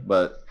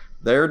 but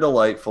they're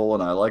delightful,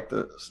 and I like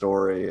the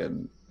story,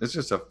 and it's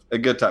just a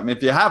good time.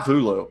 If you have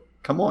Hulu,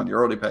 come on, you're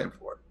already paying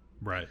for it,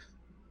 right?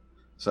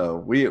 So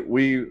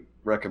we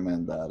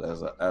recommend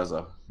that as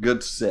a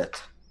good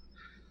sit.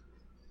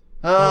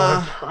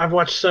 I've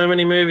watched so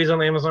many movies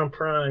on Amazon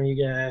Prime,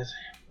 you guys.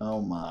 Oh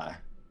my!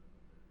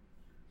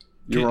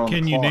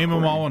 Can you name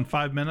them all in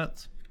 5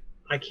 minutes?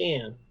 I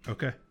can.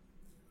 Okay.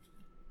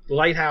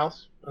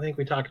 Lighthouse. I think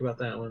we talked about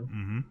that one.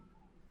 Mm-hmm.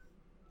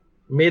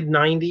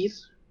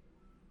 Mid-90s.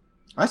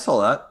 I saw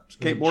that.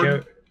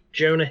 Skateboard.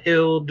 Jonah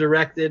Hill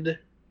directed.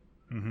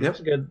 Mm-hmm. Yep. It's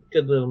a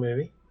good little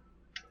movie.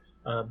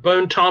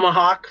 Bone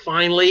Tomahawk,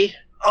 finally.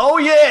 Oh,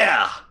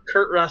 yeah!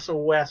 Kurt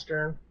Russell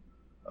Western.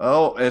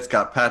 Oh, it's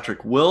got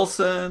Patrick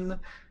Wilson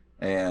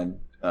and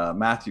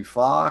Matthew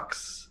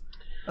Fox.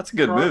 That's a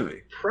good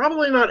movie.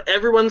 Probably not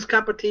everyone's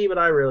cup of tea, but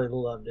I really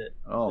loved it.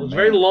 Oh, it was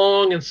very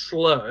long and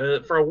slow.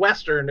 For a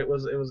Western, it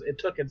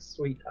took its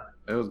sweet time.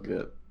 It was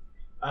good.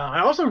 I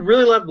also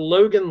really loved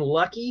Logan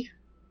Lucky.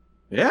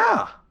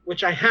 Yeah.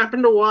 Which I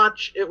happened to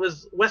watch. It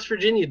was West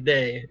Virginia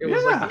Day. It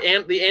was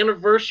like the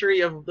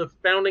anniversary of the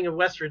founding of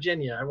West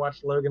Virginia. I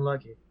watched Logan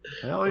Lucky.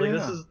 Hell yeah.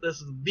 This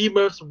is the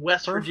most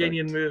West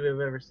Virginian movie I've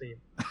ever seen.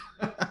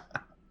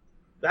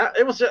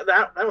 That was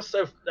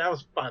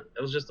fun.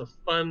 It was just a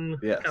fun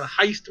kind of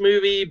heist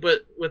movie,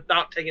 but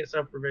without taking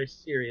itself very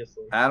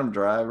seriously. Adam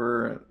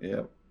Driver,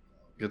 yeah,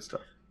 good stuff.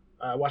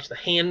 I watched The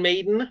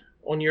Handmaiden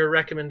on your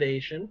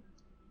recommendation.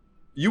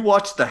 You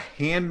watched The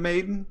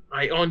Handmaiden?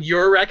 On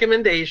your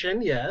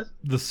recommendation, yes.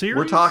 The series?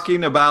 We're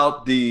talking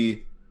about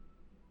the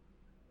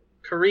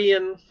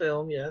Korean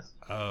film, yes.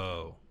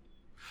 Oh.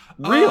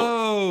 Real.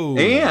 Oh.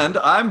 And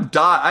I'm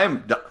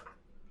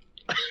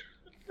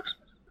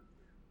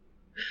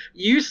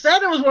You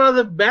said it was one of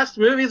the best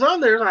movies on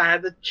there, so I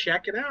had to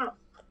check it out.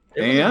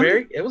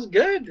 It was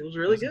good. It was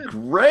really good.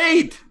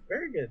 Great.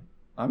 Very good.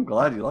 I'm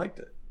glad you liked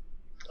it.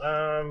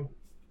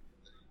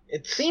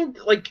 It seemed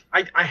like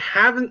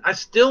I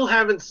still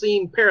haven't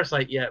seen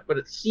Parasite yet, but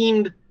it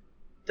seemed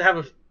to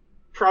have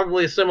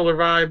probably a similar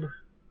vibe.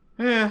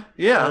 Yeah.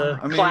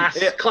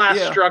 Class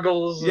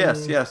struggles.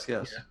 Yes. Yeah.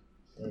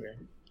 Okay.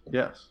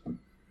 Yes.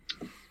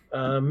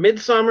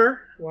 Midsommar.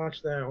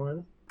 Watch that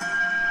one.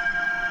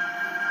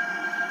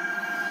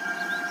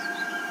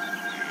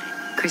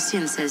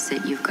 Christian says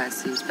that you've got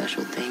some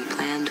special thing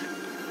planned.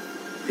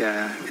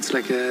 Yeah, it's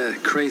like a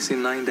crazy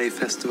 9-day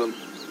festival.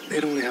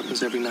 It only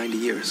happens every 90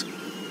 years.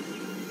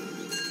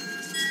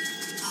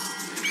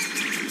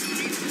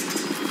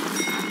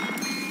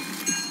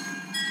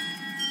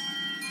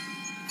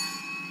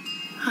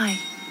 Hi.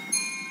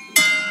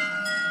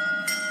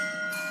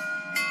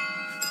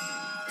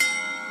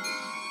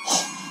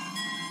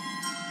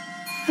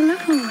 Hello.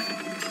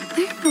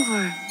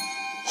 Theodore.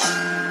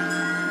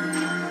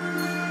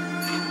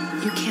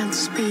 You can't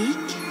speak.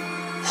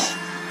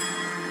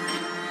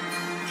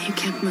 You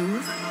can't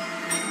move.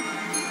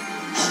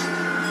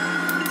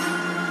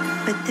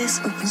 But this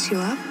opens you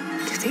up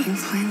to the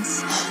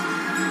influence.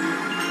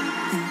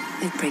 And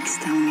it breaks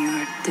down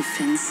your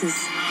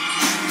defenses.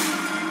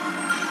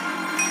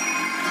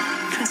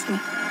 Trust me.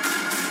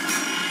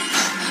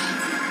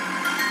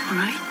 All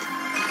right?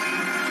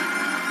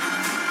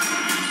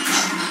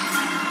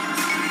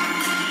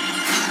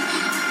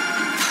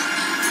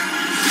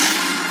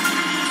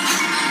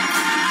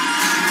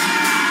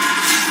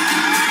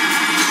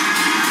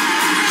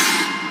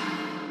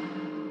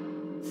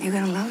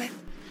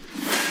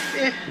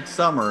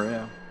 Summer,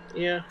 yeah.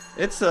 Yeah.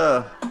 It's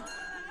a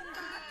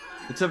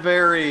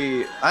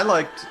very. I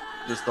liked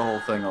just the whole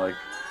thing. Like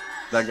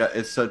that guy.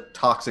 It's a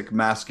toxic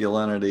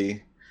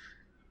masculinity.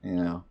 You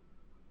know.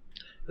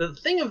 The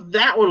thing of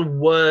that one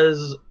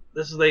was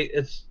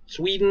it's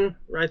Sweden,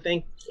 I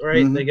think,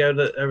 right? Mm-hmm. They go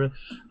to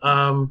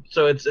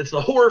so it's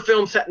the horror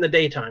film set in the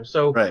daytime.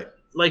 So right.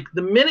 Like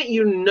the minute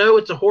you know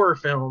it's a horror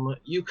film,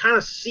 you kind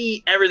of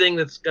see everything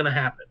that's going to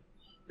happen.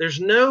 There's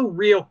no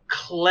real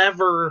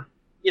clever,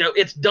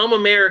 it's dumb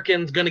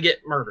Americans going to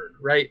get murdered,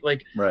 right?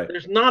 Like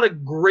there's not a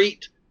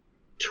great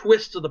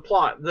twist to the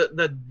plot.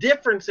 The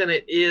difference in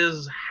it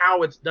is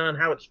how it's done,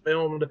 how it's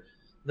filmed,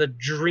 the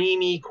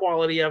dreamy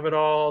quality of it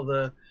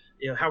all,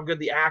 how good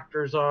the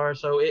actors are.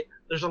 So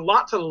there's a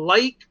lot to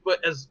like,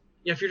 but as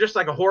if you're just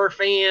like a horror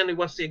fan who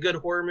wants to see a good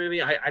horror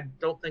movie, I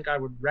don't think I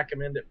would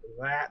recommend it for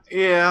that.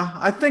 Yeah,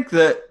 I think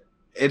that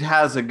it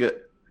has a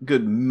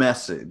good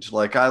message.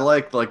 Like I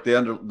like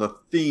the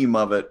theme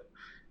of it,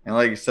 and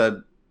like you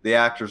said, the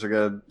actors are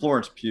good.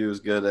 Florence Pugh is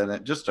good in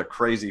it. Just the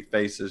crazy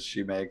faces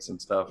she makes and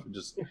stuff.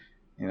 Just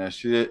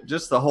she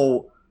just the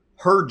whole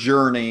her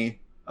journey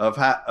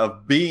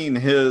of being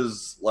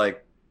his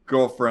like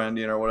girlfriend,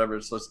 whatever.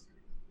 It's just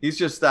he's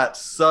just that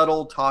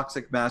subtle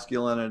toxic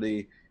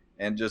masculinity.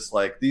 And just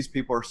like these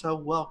people are so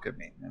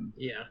welcoming, and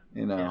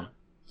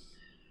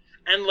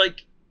and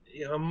like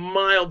a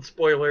mild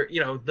spoiler,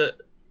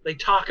 they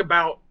talk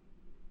about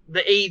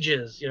the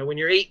ages. When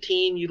you're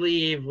 18, you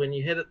leave. When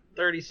you hit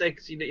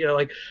 36, and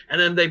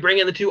then they bring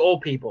in the two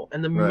old people.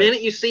 And the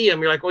minute you see them,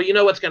 you're like, well, you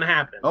know what's going to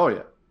happen. Oh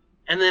yeah.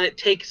 And then it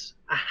takes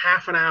a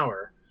half an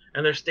hour,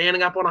 and they're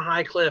standing up on a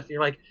high cliff. You're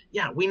like,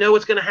 yeah, we know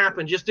what's going to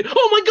happen.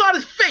 Oh my God,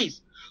 his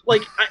face.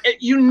 Like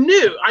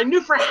I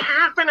knew for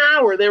half an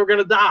hour they were going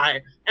to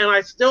die, and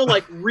I still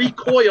like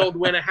recoiled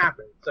when it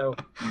happened. So,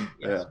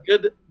 yes,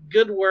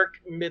 good work,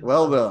 Midsommar.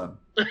 Well done.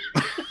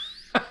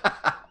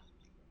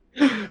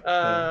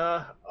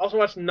 Also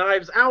watched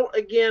Knives Out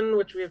again,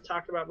 which we have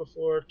talked about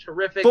before.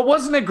 Terrific. But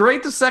wasn't it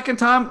great the second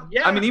time?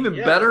 Yeah. I mean, even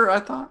better, I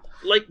thought.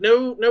 Like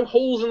no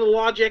holes in the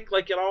logic,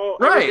 like at all.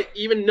 Right.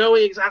 Even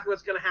knowing exactly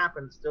what's going to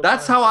happen.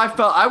 That's how I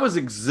felt. I was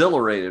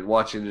exhilarated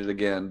watching it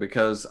again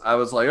because I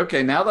was like,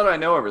 okay, now that I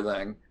know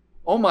everything,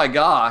 oh my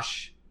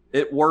gosh,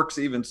 it works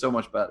even so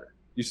much better.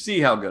 You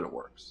see how good it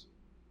works.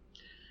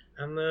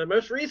 And the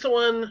most recent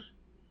one,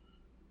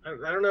 I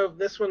don't know if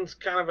this one's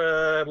kind of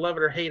a love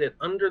it or hate it,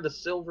 Under the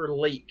Silver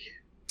Lake.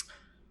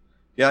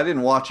 Yeah, I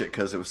didn't watch it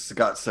because it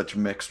got such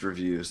mixed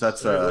reviews.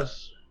 That's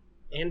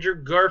Andrew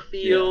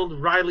Garfield,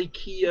 Riley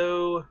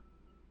Keough,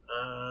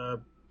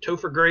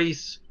 Topher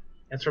Grace.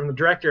 That's from the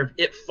director of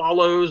It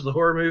Follows, the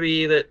horror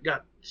movie that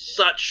got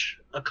such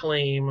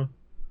acclaim.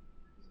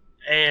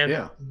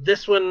 And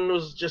this one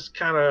was just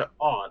kind of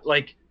odd.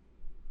 Like,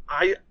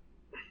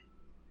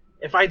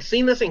 if I'd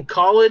seen this in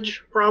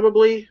college,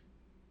 probably,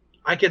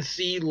 I could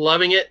see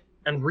loving it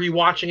and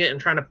rewatching it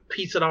and trying to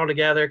piece it all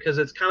together because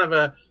it's kind of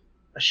a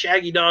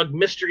Shaggy Dog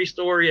mystery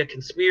story, a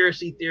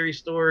conspiracy theory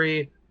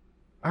story.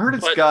 I heard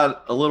it's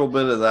got a little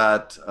bit of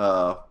that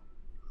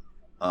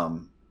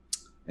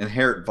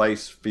Inherent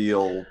Vice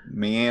feel,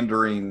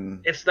 meandering.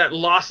 It's that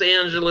Los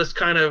Angeles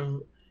kind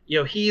of,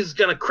 he's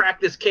going to crack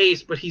this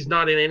case, but he's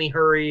not in any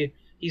hurry.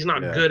 He's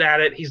not good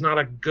at it. He's not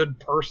a good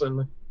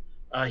person.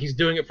 He's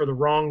doing it for the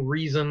wrong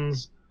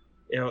reasons.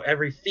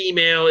 Every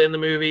female in the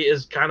movie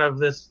is kind of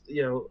this,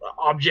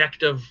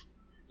 object of,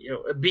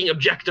 being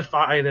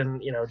objectified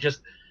and,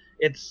 just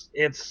it's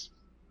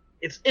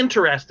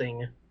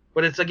interesting,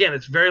 but it's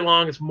very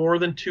long. It's more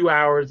than 2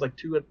 hours, like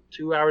 2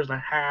 hours and a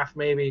half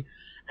maybe.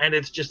 And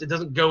it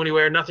doesn't go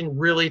anywhere. Nothing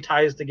really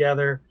ties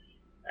together.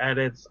 And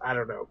I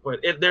don't know, but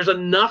there's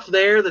enough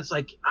there that's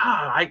like,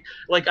 I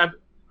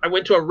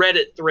went to a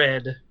Reddit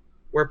thread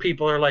where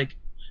people are like,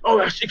 oh,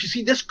 if you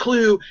see this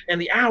clue and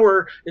the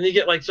hour, and you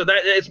get like, so that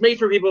it's made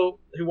for people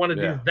who want to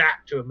do that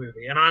to a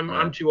movie, and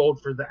I'm too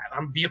old for that.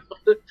 I'm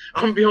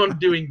beyond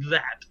doing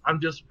that. I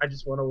just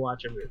want to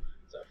watch a movie.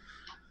 So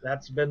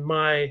that's been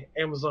my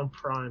Amazon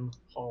Prime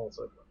haul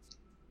so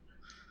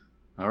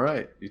far. All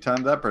right, you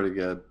timed that pretty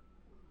good.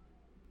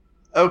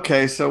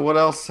 Okay, so what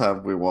else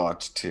have we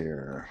watched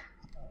here?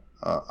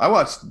 I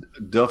watched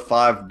Da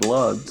 5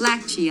 Bloods.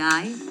 Black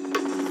GI,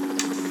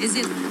 is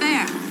it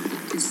fair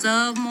to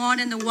serve more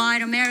than the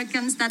white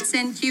Americans that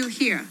sent you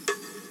here?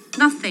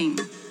 Nothing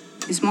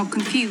is more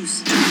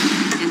confused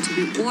than to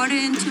be ordered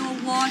into a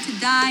war to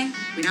die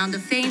without the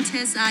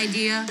faintest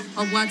idea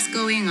of what's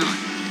going on.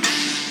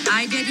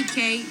 I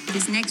dedicate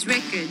this next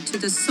record to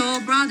the soul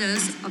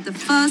brothers of the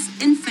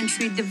 1st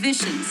Infantry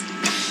Divisions.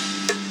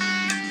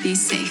 Be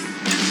safe.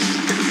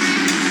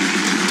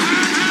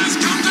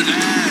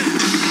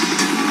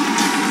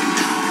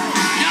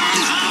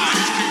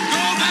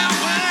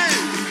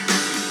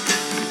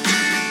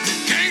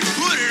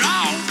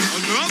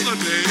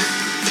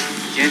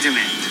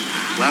 Gentlemen,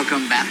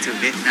 welcome back to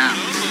Vietnam.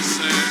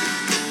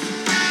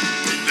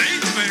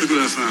 Look what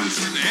I found.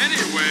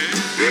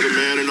 Every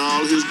man in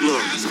all his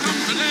glory.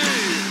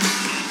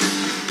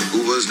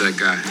 Who was that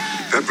guy?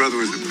 That brother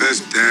was the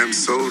best damn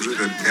soldier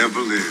that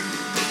ever lived.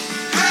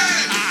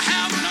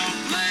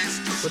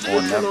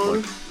 on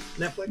Netflix.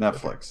 Netflix.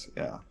 Netflix,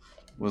 yeah.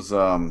 Was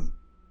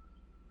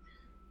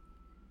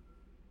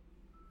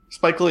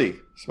Spike Lee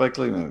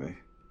movie.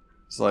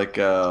 It's like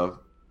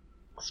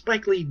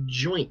Spike Lee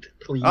joint,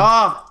 please.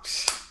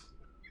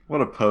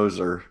 What a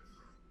poser.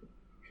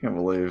 Can't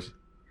believe.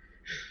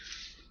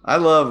 I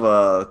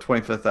love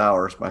 25th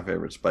Hour is my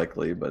favorite Spike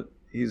Lee, but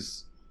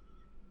he's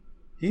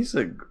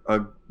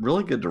a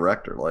really good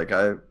director. Like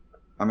I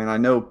mean, I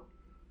know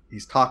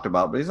he's talked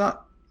about, but he's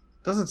not.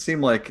 Doesn't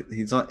seem like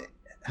he's not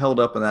held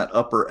up in that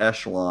upper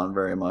echelon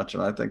very much,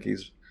 and I think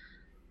he's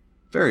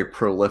very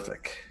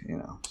prolific. You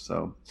know,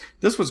 so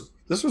this was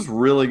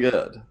really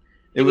good.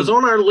 It was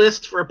on our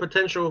list for a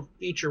potential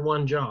feature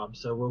one job,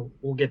 so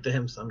we'll get to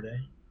him someday.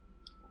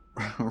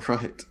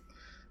 Right.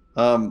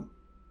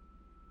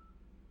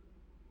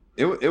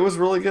 It was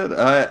really good.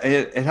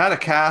 It had a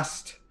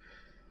cast.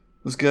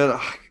 It was good.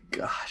 Oh,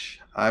 gosh,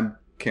 I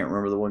can't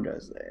remember the one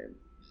guy's name,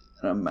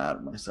 and I'm mad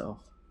at myself.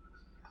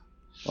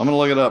 I'm gonna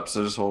look it up.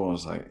 So just hold on a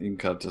second. You can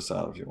cut this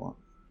out if you want.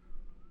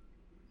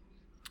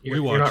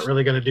 You're not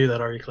really gonna do that,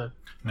 are you, Cliff?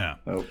 No.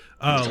 Nope.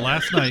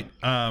 Last night,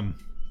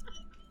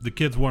 the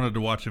kids wanted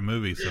to watch a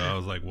movie, so I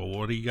was like, "Well,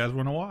 what do you guys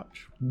want to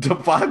watch?"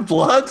 Defy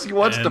Bloods? You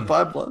watched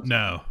Defy Bloods?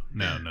 No.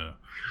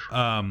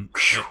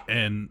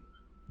 And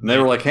they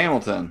were like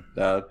Hamilton,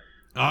 Dad.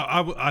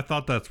 I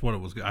thought that's what it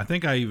was. I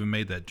think I even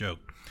made that joke.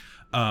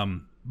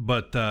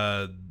 But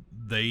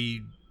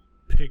they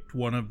picked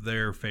one of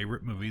their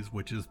favorite movies,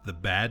 which is The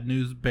Bad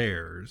News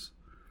Bears.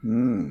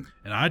 And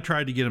I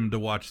tried to get them to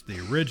watch the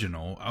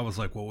original. I was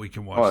like, well, we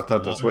can watch. Oh, I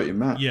thought that's what you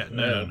meant. Yeah,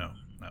 no.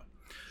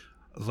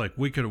 I was like,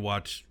 we could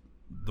watch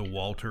the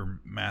Walter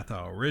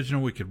Matthau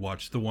original. We could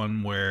watch the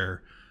one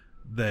where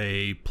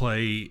they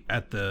play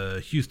at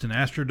the Houston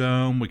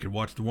Astrodome. We could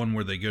watch the one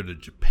where they go to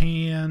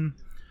Japan.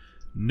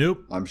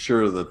 Nope. I'm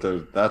sure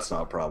that that's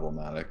not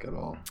problematic at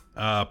all.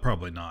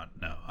 Probably not.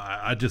 No,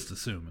 I just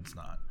assume it's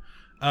not.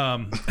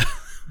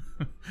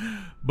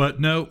 But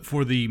no,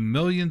 for the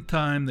millionth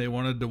time, they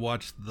wanted to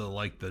watch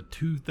the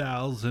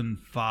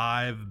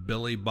 2005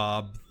 Billy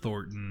Bob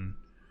Thornton.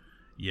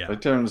 Yeah, they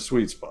turned the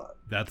sweet spot.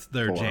 That's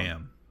their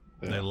jam.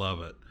 Yeah. They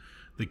love it.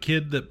 The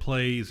kid that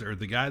plays, or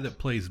the guy that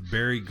plays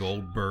Barry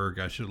Goldberg,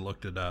 I should have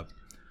looked it up.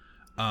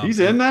 He's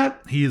in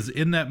that? He is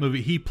in that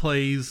movie. He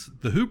plays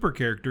the Hooper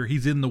character.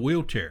 He's in the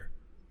wheelchair.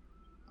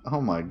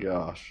 Oh my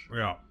gosh.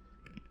 Yeah.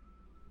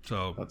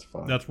 So that's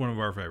fun. That's one of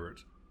our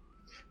favorites.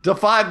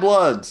 Defy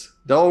Bloods.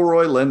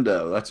 Delroy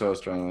Lindo. That's what I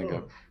was trying to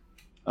think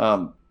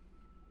of.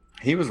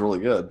 He was really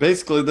good.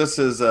 Basically, this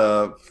is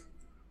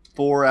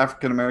 4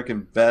 African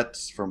American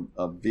vets from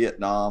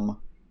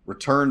Vietnam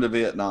return to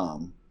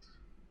Vietnam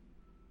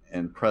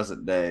in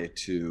present day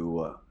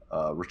to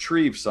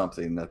retrieve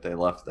something that they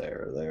left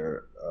there.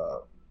 They're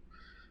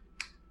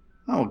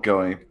I won't go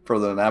any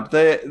further than that,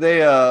 but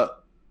they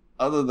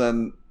other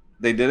than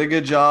they did a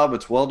good job.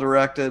 It's well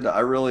directed. I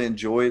really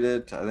enjoyed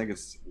it. I think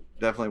it's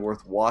definitely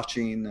worth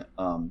watching.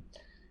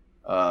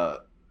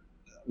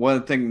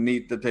 One thing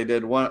neat that they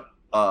did,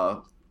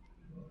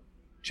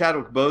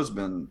 Chadwick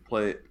Boseman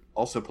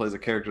also plays a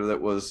character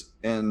that was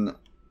in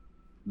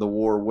the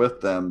war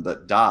with them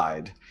that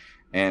died,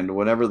 and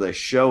whenever they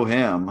show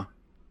him,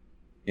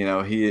 you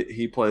know,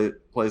 he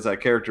plays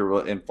that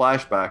character in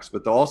flashbacks,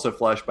 but they'll also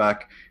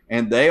flashback,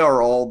 and they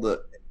are all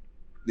the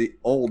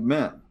old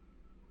men.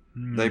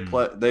 They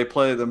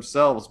play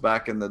themselves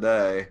back in the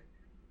day,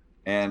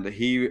 and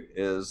he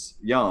is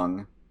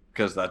young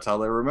because that's how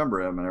they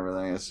remember him and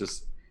everything. It's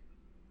just,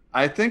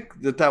 I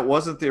think that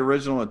wasn't the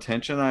original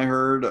intention I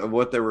heard of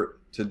what they were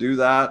to do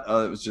that.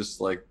 It was just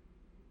like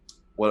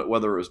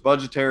whether it was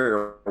budgetary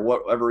or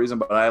whatever reason,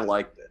 but I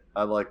liked it.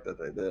 I liked that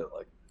they did it.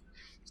 Like,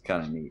 it's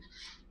kind of neat.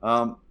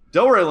 Delroy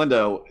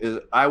Lindo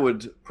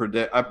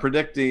I'm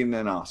predicting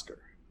an Oscar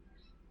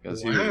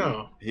because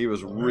he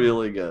was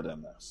really good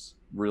in this.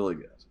 Really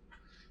good.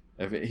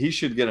 He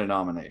should get a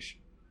nomination.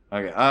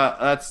 Okay,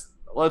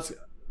 let's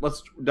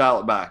dial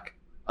it back.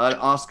 An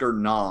Oscar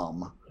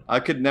nom. I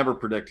could never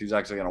predict he's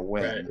actually going to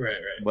win. Right.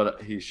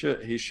 But he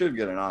should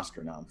get an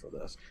Oscar nom for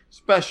this,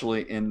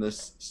 especially in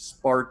this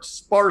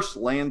sparse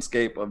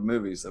landscape of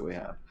movies that we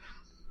have.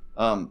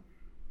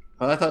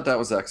 But I thought that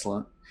was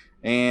excellent.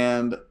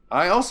 And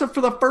I also,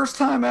 for the first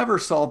time ever,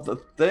 saw The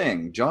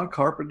Thing. John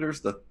Carpenter's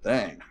The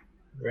Thing.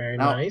 Very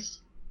nice.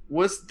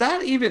 Was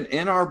that even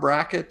in our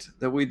bracket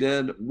that we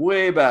did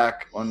way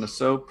back on the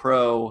So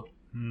Pro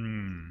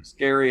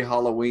Scary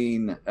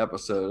Halloween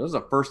episode? That was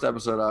the first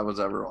episode I was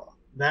ever on.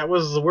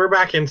 We're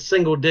back in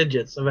single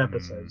digits of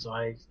episodes, so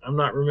I'm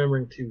not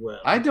remembering too well.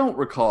 I don't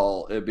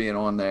recall it being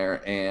on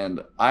there,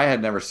 and I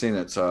had never seen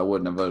it, so I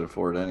wouldn't have voted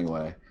for it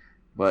anyway.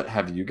 But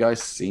have you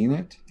guys seen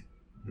it?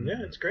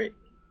 Yeah, it's great.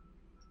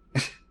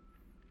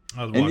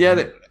 And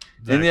yet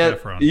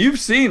you've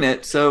seen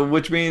it, so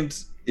which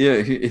means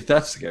if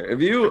that's scary.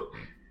 If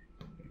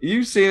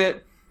you've seen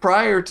it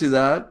prior to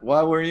that,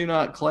 why were you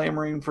not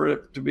clamoring for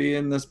it to be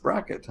in this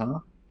bracket, huh?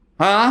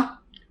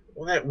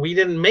 Well, we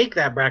didn't make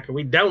that bracket.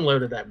 We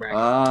downloaded that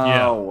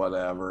bracket.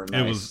 Whatever.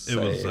 It was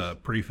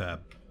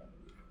prefab.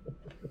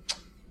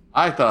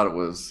 I thought it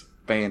was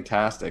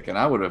fantastic. And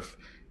I would have,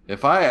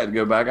 if I had to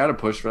go back, I'd have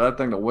pushed for that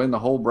thing to win the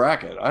whole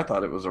bracket. I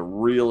thought it was a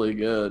really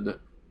good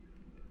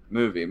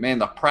movie. Man,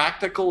 the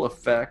practical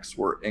effects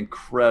were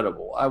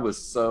incredible. I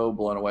was so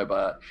blown away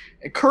by it.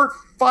 And Kurt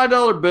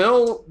 $5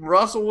 Bill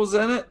Russell was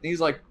in it. And he's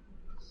like,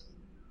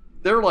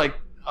 they're like,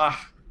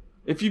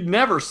 if you've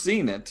never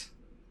seen it,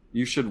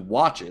 you should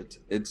watch it.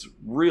 It's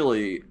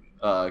really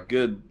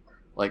good.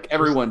 Like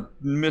everyone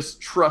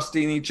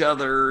mistrusting each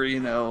other, you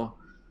know.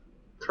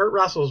 Kurt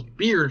Russell's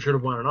beard should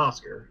have won an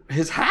Oscar.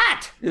 His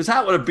hat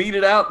would have beat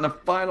it out in the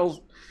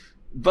final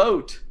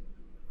vote.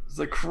 It's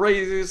the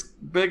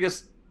craziest,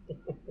 biggest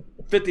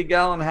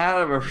 50-gallon hat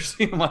I've ever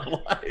seen in my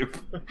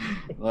life.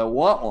 I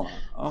want one.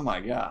 Oh my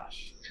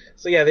gosh.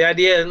 So yeah, the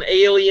idea, an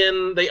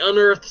alien, they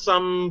unearthed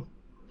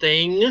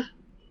something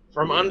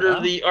from under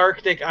the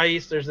Arctic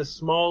ice. There's this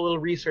small little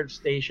research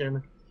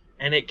station,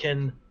 and it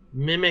can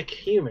mimic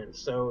humans.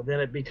 So then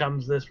it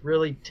becomes this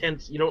really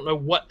tense. You don't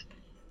know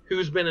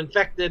who's been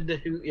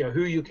infected,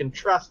 who you can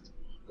trust.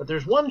 But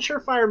there's one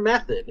surefire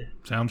method.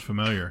 Sounds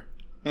familiar.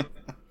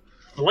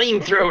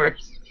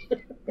 Flamethrowers.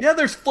 Yeah,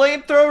 there's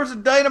flamethrowers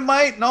and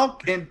dynamite and all,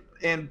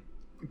 and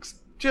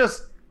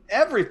just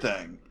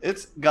everything.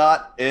 It's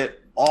got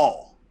it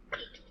all.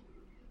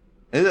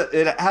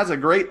 It has a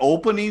great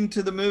opening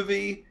to the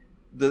movie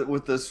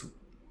with this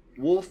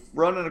wolf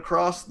running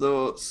across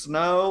the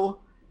snow,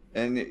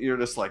 and you're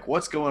just like,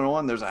 what's going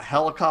on? There's a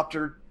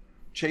helicopter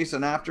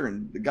chasing after,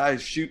 and the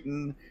guy's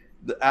shooting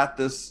at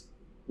this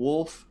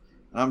wolf,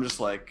 and I'm just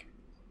like,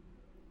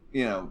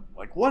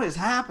 like, what is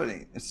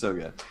happening? It's so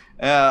good.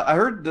 I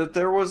heard that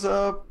there was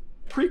a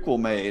prequel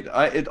made.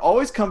 It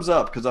always comes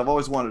up because I've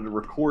always wanted to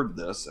record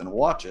this and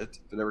watch it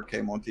if it ever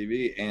came on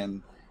TV,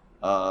 and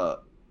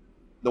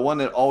the one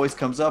that always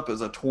comes up is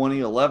a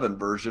 2011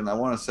 version. I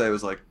want to say it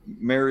was like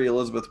Mary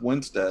Elizabeth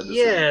Winstead.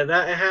 Yeah,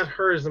 that had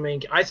her as the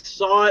main. I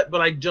saw it,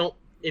 but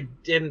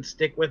it didn't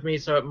stick with me,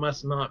 so it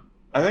must not.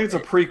 I think it's a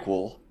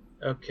prequel.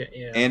 Okay,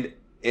 yeah.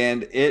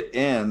 And it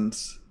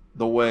ends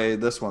the way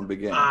this one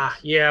began.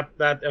 Yeah,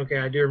 okay,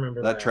 I do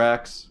remember that. That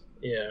tracks.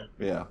 Yeah.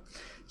 Yeah.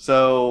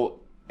 So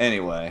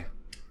anyway,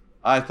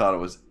 I thought it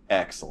was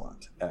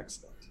excellent.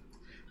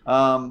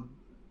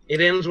 It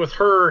ends with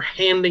her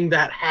handing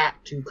that hat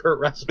to Kurt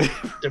Russell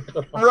to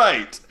put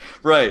on.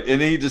 Right,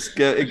 and he just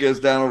it goes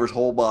down over his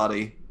whole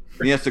body.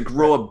 And he has to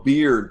grow a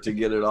beard to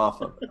get it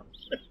off of him.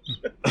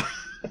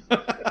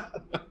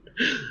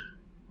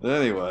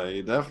 Anyway,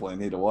 you definitely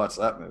need to watch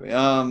that movie.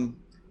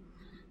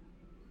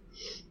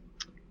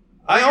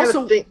 I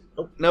also think.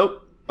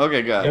 Nope.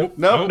 Okay, go ahead.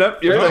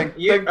 Nope. Your thing.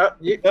 Yep.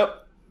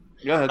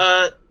 Go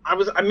ahead.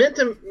 I meant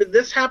to.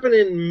 This happened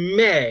in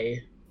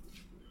May.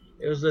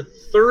 It was the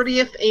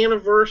 30th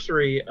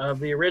anniversary of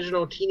the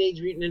original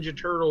Teenage Mutant Ninja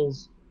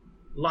Turtles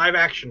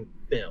live-action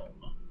film.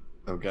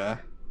 Okay.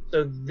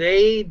 So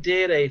they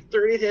did a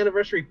 30th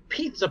anniversary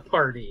pizza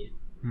party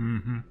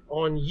on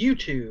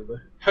YouTube,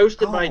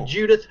 hosted by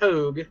Judith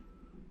Hogue,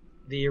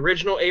 the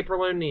original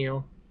April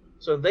O'Neil.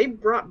 So they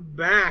brought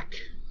back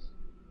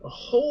a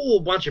whole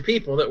bunch of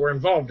people that were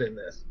involved in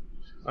this.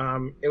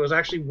 It was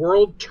actually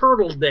World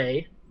Turtle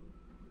Day,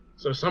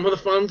 so some of the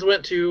funds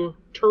went to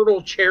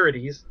turtle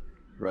charities.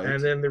 Right.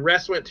 And then the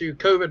rest went to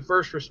COVID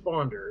first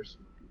responders.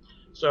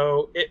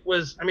 So it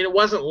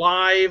wasn't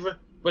live,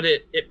 but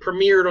it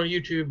premiered on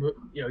YouTube.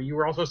 You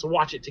were all supposed to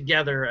watch it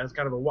together as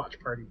kind of a watch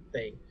party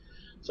thing.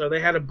 So they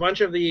had a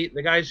bunch of the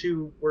guys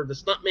who were the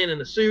stuntmen in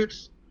the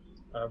suits,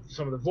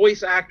 some of the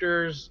voice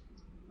actors.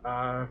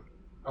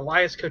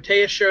 Elias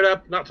Koteas showed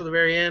up, not to the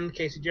very end.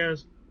 Casey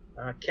Jones.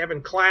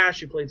 Kevin Clash,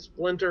 who played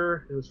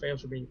Splinter, who was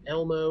famous for being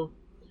Elmo.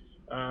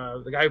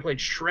 The guy who played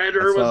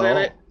Shredder was in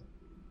it.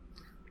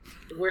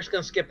 We're just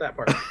going to skip that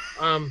part.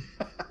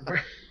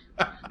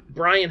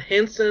 Brian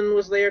Henson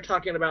was there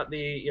talking about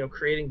the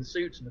creating the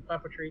suits and the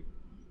puppetry.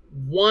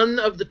 One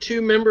of the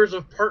two members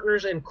of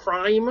Partners in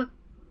Crime,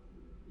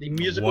 the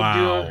musical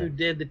duo who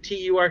did the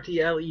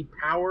TURTLE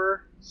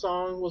Power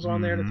song, was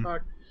on there to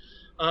talk.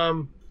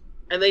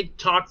 And they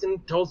talked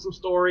and told some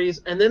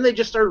stories, and then they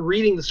just started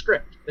reading the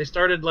script. They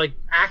started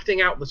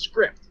acting out the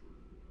script.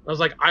 I was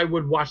like, I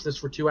would watch this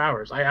for 2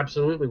 hours. I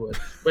absolutely would.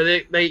 But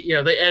they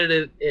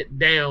edited it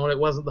down. It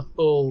wasn't the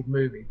full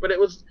movie, but it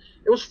was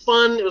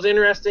fun. It was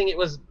interesting. It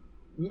was,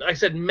 I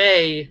said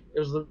May. It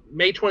was the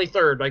May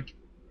 23rd,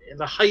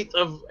 the height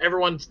of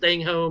everyone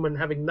staying home and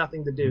having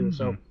nothing to do.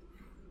 So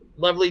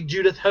lovely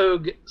Judith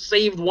Hogue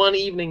saved one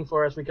evening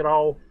for us. We could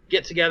all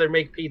get together,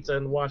 make pizza,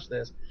 and watch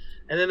this.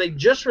 And then they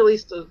just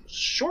released a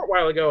short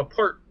while ago a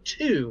part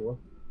 2,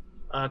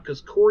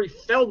 because Corey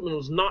Feldman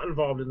was not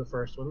involved in the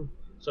first one.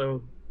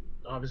 So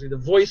obviously the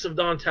voice of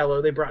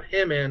Donatello, they brought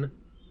him in,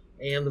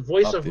 and the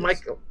voice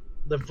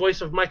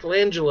of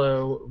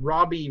Michelangelo,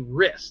 Robbie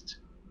Rist.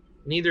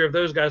 Neither of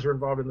those guys were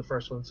involved in the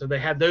first one, so they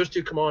had those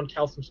two come on,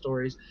 tell some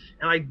stories.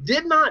 And I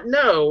did not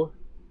know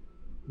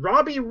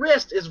Robbie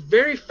Rist is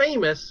very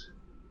famous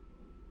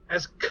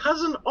as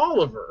Cousin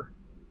Oliver.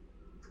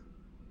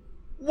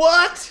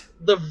 What?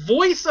 The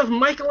voice of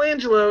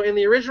Michelangelo in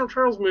the original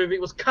Turtles movie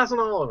was Cousin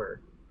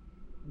Oliver.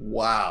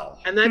 Wow.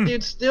 And that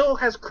dude still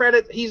has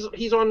credit.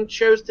 He's on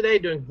shows today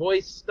doing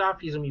voice stuff.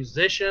 He's a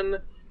musician.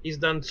 He's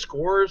done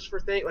scores for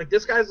things. Like,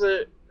 this guy's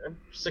a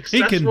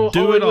successful He can do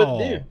Hollywood it all.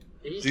 dude.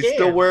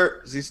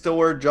 Does he still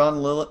wear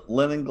John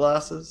Lennon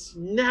glasses?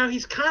 No, he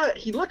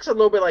looks a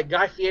little bit like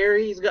Guy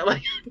Fieri. He's got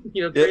like,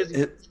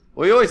 crazy.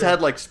 Well, he always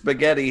had like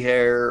spaghetti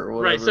hair or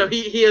whatever. Right, so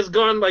he has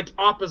gone like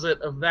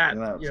opposite of that,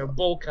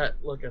 bowl cut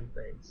looking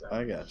thing. So.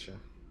 I gotcha.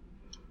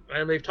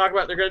 And they've talked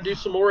about they're going to do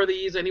some more of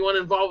these. Anyone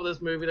involved with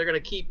this movie, they're going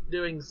to keep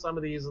doing some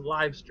of these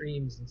live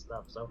streams and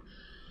stuff. So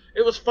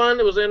it was fun.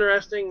 It was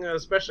interesting,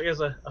 especially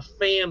as a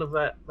fan of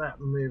that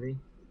movie.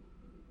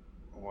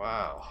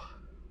 Wow.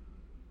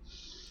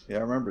 Yeah,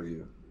 I remember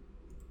you.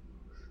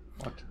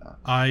 What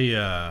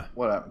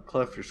happened?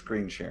 Cliff, your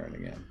screen sharing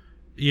again.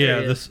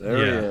 Yeah, there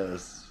he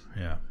is.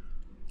 Yeah.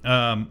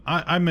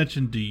 I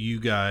mentioned to you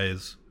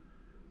guys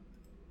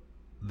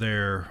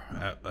there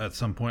at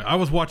some point. I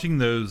was watching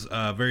those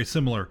very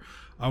similar.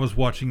 I was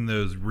watching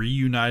those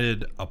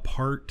Reunited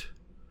Apart,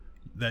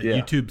 that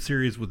YouTube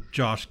series with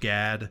Josh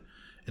Gad,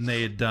 and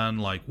they had done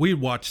like we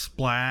watched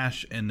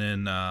Splash, and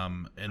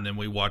then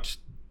we watched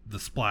the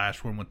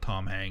Splash one with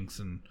Tom Hanks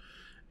and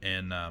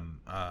the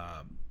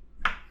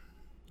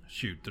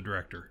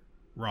director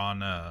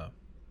Ron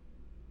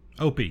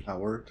Opie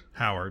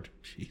Howard.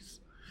 Jeez.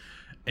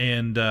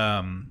 And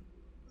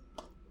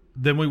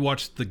then we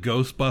watched the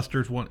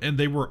Ghostbusters one, and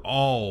they were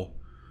all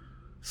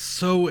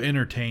so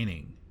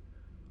entertaining.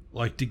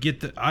 Like,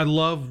 I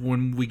love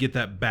when we get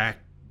that back,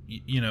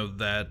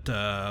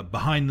 that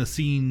behind the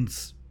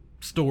scenes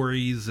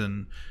stories,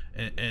 and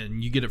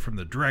you get it from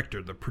the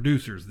director, the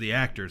producers, the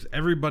actors,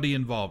 everybody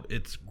involved.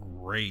 It's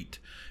great.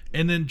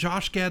 And then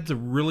Josh Gad's a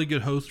really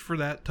good host for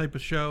that type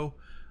of show,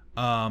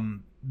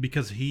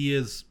 because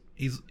he's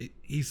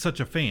such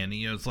a fan.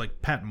 It's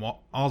like Patton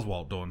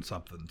Oswalt doing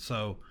something.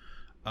 So,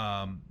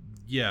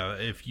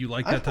 if you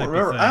like that type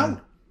of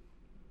thing.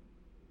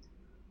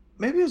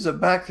 Maybe it was a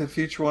Back to the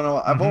Future one.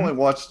 I've only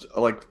watched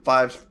like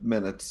 5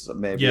 minutes,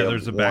 maybe. Yeah,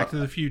 there's a Back to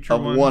the Future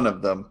one. Of one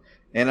of them.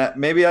 And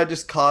maybe I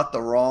just caught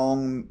the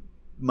wrong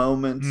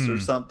moments or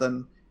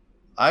something.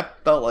 I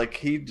felt like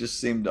he just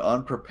seemed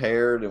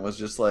unprepared and was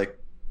just like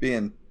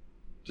being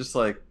just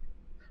like,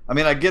 I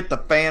mean, I get the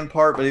fan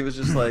part, but he was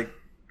just like,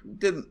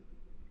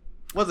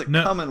 wasn't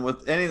coming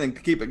with anything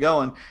to keep it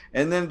going.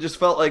 And then just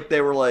felt like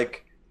they were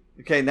like,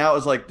 okay, now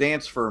it's like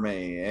dance for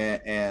me.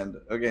 And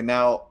okay,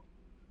 now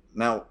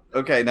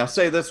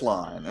say this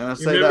line. And I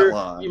say that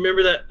line. You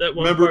remember that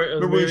one part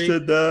of the movie? Remember we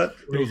said that?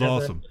 It was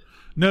awesome.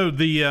 No,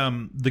 the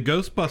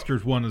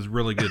Ghostbusters one is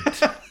really good.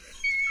 It's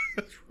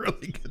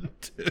really good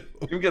too.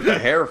 You can get the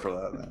hair for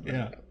that,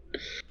 man.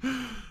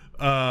 Yeah.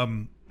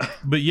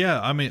 But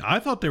yeah, I mean, I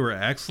thought they were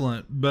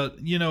excellent, but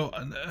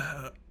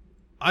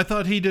I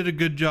thought he did a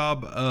good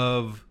job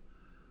of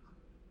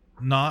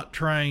not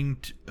trying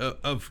to,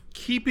 of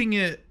keeping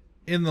it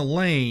in the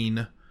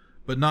lane,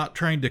 but not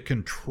trying to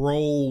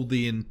control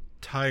the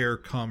entire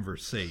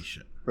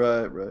conversation.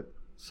 Right.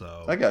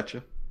 So I got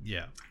you.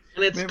 Yeah.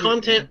 And it's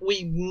content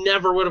we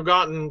never would have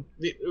gotten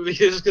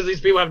because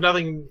these people have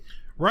nothing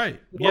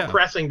more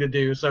pressing to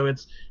do. So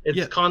it's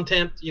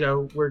content,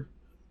 we're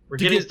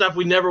getting stuff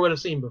we never would have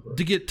seen before.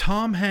 To get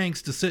Tom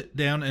Hanks to sit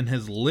down in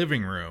his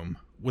living room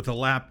with a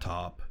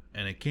laptop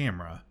and a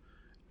camera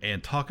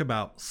and talk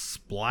about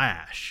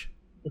Splash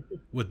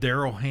with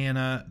Daryl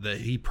Hannah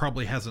that he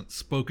probably hasn't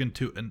spoken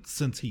to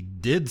since he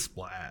did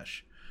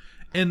Splash.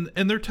 And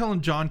they're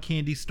telling John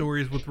Candy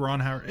stories with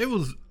Ron Howard.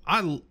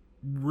 I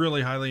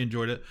really highly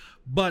enjoyed it,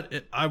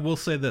 but I will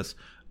say this: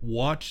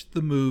 watch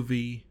the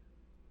movie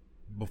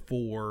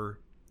before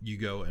you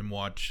go and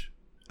watch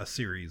a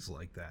series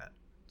like that.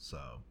 So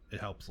it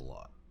helps a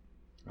lot.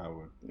 I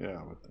would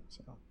think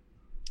so.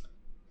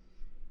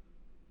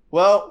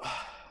 Well,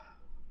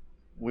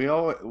 we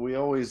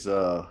always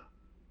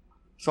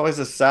it's always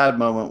a sad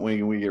moment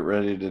when we get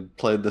ready to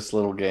play this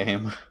little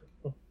game.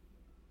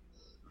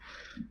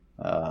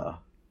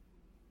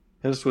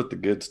 Hit us with the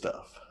good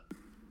stuff.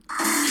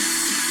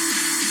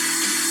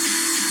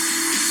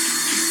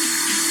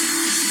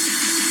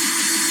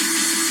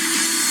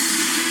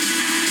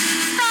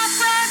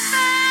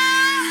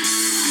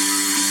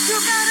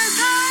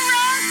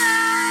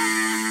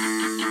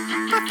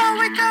 Before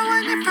we go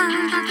any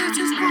further, there's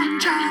just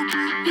one job.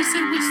 You say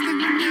which thing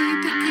you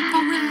need to keep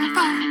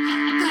forever.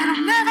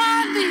 That'll never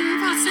leave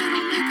us.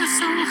 It'll make us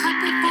so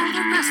happy for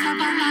the rest of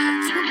our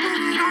lives. We'll put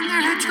it on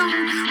their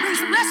headstone.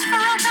 Raise the rest for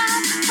our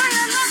time. Will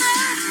you love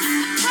it?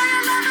 Will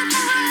you love it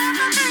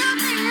forever? Do you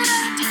need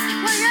it?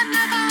 Will you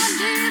never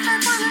leave it?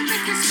 Will it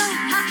make you so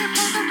happy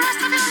for the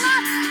rest of your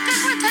life?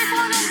 Did we take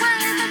one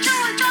away that you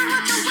enjoy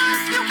what you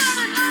love? You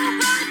gotta know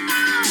right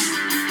now.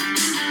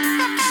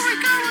 Before we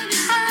go any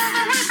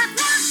further, we pick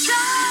one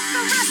job. The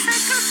rest say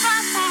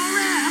goodbye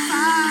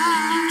forever.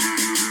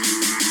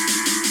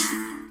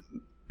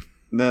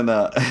 Then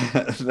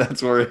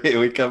that's where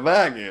we come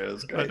back here.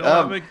 It's great. I don't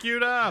have it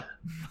queued up.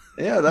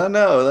 Yeah, I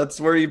know.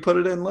 That's where you put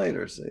it in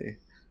later, see.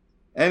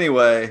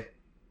 Anyway,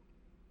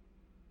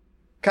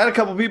 Kind of a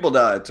couple people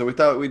died, so we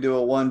thought we'd do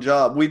a one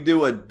job. We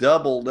do a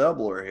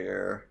doubler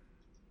here.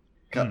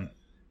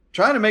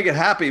 Trying to make it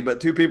happy, but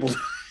 2 people died.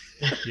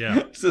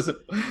 Yeah.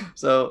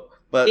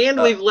 But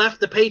we've left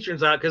the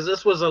patrons out because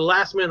this was a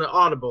last minute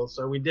audible,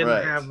 so we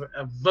didn't have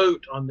a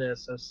vote on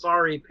this. So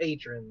sorry,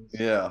 patrons.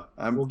 Yeah,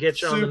 we'll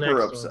get you on the next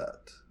super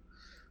upset.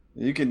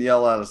 You can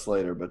yell at us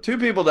later, but 2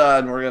 people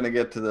died, and we're going to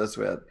get to this.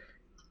 We had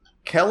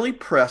Kelly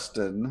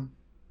Preston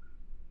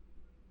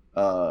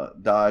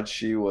died.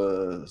 She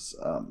was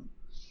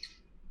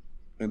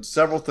in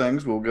several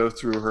things. We'll go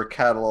through her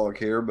catalog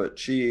here, but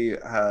she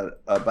had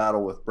a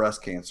battle with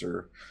breast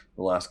cancer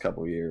the last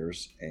couple of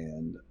years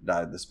and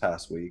died this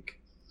past week.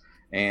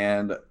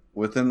 And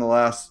within the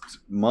last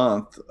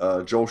month,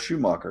 Joel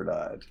Schumacher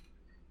died.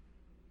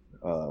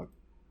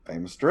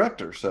 Famous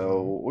director.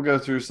 So we'll go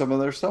through some of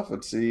their stuff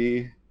and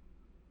see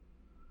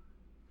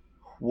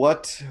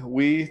what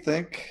we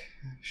think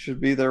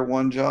should be their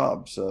one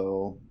job.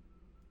 So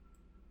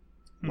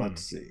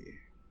let's see.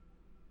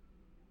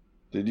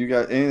 Did you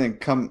guys anything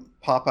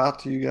pop out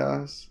to you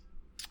guys?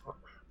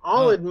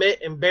 I'll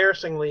admit,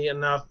 embarrassingly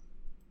enough,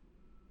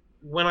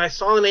 when I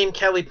saw the name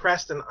Kelly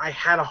Preston, I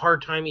had a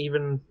hard time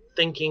even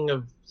thinking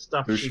of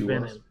stuff she'd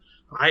been in.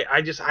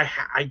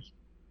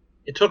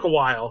 It took a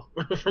while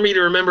for me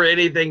to remember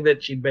anything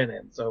that she'd been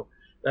in. So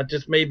that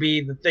just may be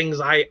the things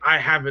I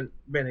haven't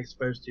been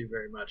exposed to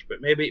very much.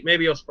 But maybe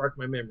it'll spark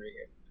my memory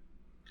here.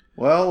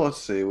 Well, let's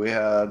see. We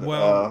had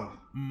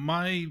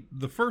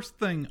the first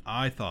thing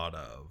I thought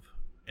of,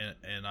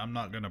 and I'm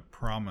not going to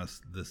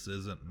promise this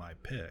isn't my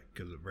pick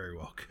because it very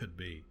well could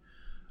be,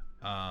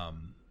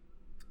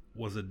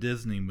 was a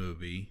Disney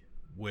movie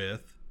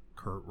with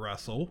Kurt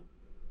Russell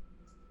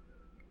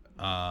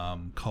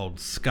called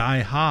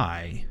Sky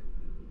High.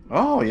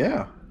 Oh,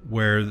 yeah.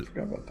 Where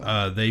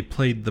they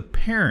played the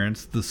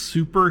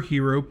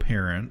superhero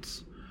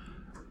parents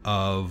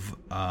of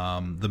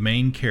the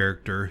main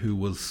character who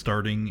was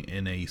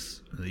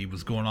he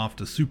was going off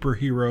to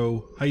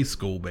superhero high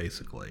school,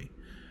 basically.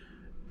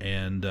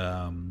 And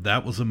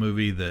that was a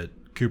movie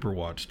that Cooper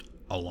watched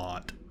a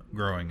lot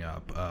growing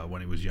up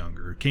when he was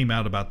younger. It came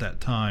out about that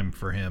time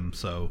for him,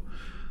 so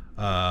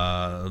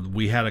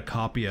we had a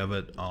copy of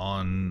it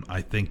on,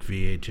 I think,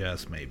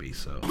 VHS maybe.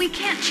 So we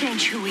can't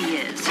change who he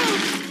is,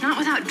 not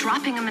without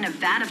dropping him in a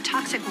vat of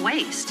toxic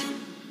waste.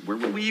 Where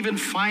will we even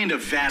find a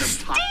vat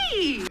of toxic?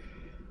 Steve!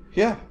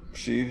 Yeah,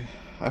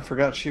 I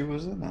forgot she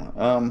was in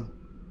that.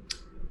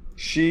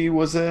 She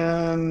was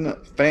in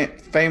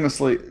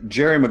famously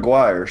Jerry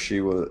Maguire. I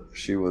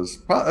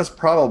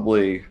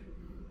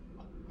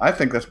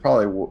think that's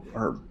probably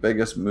her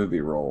biggest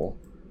movie role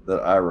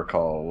that I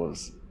recall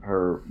was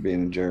her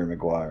being in Jerry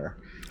Maguire.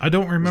 I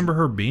don't remember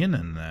her being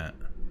in that.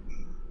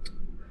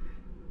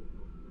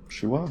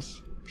 She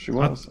was. She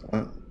played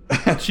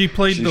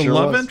the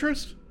love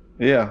interest?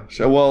 Yeah.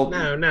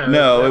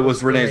 No, it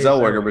was Renee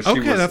Zellweger, but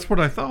okay, that's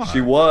what I thought.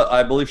 She was.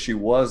 I believe she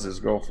was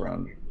his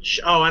girlfriend.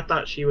 Oh, I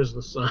thought she was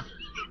the son.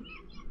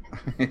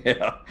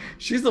 Yeah,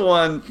 she's the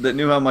one that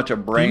knew how much a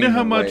brain. You know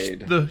how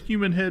weighed. much the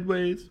human head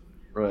weighs?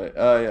 Right.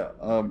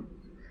 Yeah.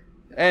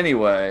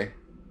 Anyway,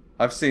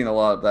 I've seen a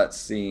lot of that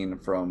scene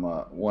from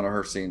one of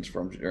her scenes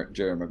from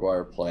Jerry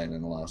Maguire playing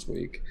in the last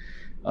week.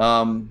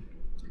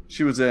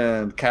 She was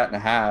in Cat in a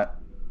Hat.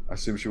 I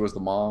assume she was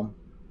the mom.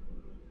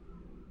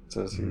 It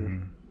says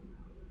here.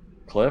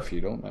 Cliff,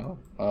 you don't know?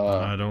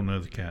 I don't know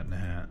the Cat in the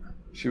Hat.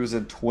 She was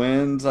in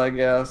Twins, I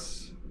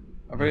guess.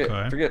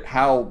 I forget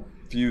how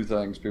few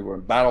things people were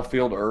in.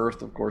 Battlefield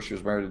Earth, of course, she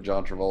was married to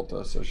John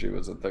Travolta, so she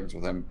was in things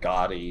with him.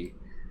 Gotti,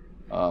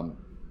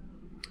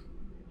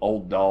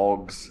 Old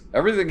Dogs,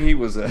 everything he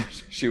was in,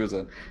 she was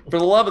in. For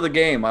the Love of the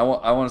Game, I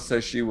want to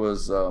say she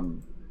was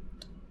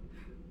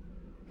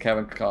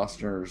Kevin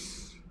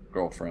Costner's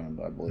girlfriend,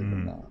 I believe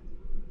in that.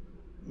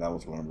 That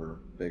was one of her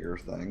bigger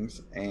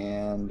things.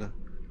 And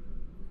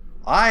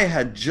I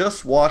had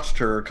just watched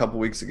her a couple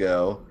weeks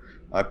ago.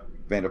 I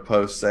made a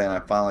post saying I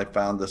finally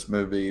found this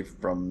movie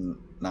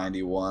from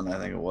 91, I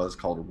think it was,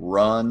 called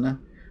Run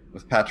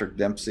with Patrick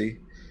Dempsey.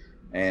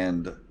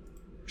 And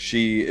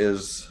she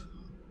is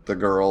the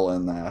girl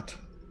in that,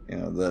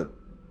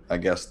 I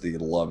guess the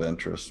love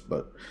interest,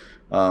 but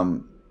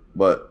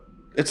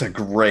it's a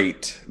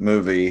great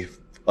movie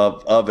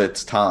of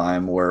its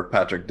time where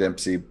Patrick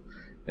Dempsey,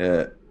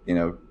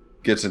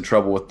 gets in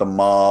trouble with the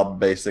mob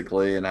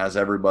basically and has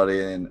everybody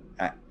in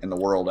the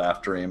world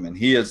after him. And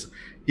he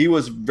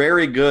was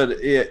very good.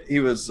 He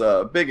was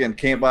big in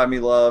Can't Buy Me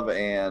Love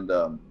and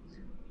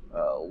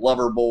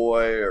Lover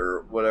Boy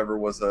or whatever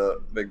was a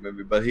big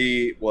movie, but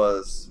he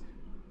was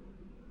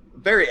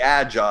very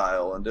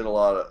agile and did a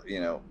lot of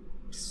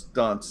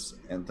stunts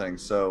and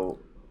things. So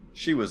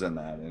she was in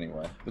that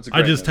anyway.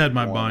 I just had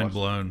my mind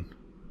blown.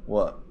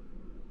 What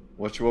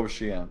was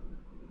she in?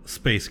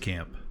 Space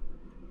Camp.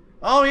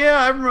 Oh yeah,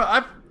 I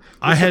remember.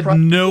 I had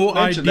no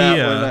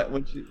idea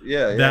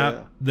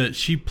that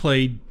she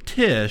played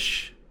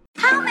Tish.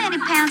 How many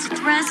pounds of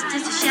thrust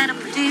does the shuttle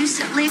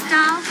produce at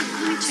liftoff?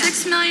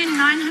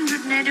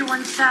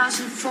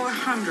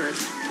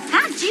 6,981,400.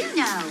 How'd you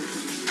know?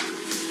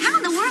 How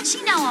in the world How'd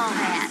she know all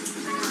that?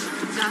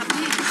 Got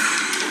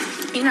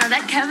me. You know,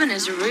 that Kevin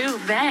is a real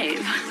babe.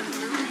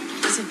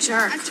 He's a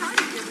jerk.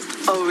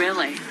 Oh,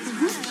 really?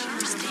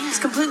 Mm-hmm. He's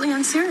completely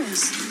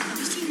unserious.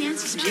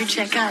 Did you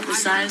check out the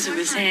size of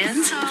his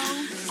hands?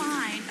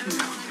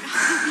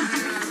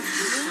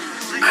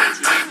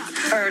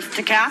 Earth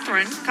to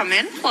Catherine. Come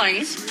in,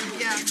 please.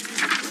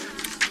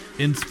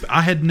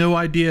 I had no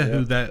idea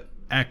who that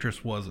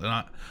actress was, and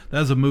that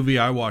was a movie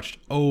I watched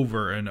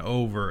over and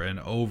over and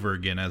over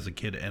again as a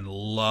kid and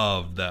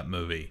loved that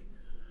movie.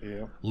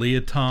 Yeah.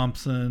 Leah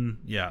Thompson,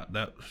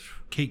 that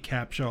Kate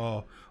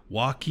Capshaw,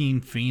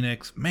 Joaquin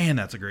Phoenix. Man,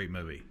 that's a great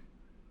movie.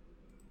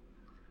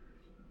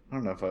 I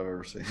don't know if I've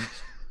ever seen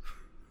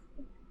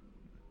it.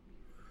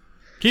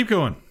 Keep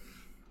going.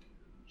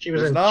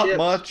 There's not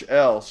much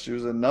else. She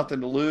was in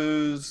Nothing to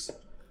Lose,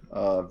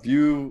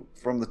 View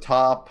from the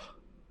Top,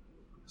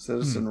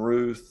 Citizen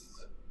Ruth,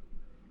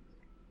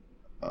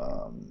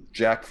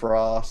 Jack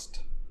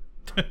Frost.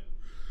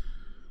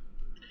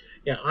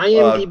 Yeah,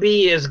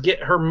 IMDb is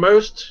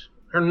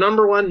her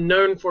number one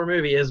known for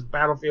movie is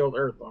Battlefield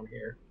Earth on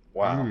here.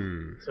 Wow.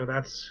 So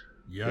that's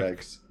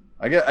yikes.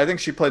 I think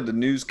she played the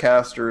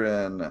newscaster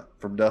in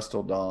From Dusk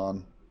Till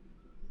Dawn.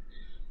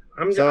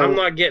 I'm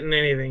not getting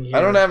anything here.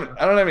 I don't have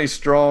any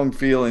strong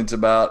feelings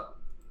about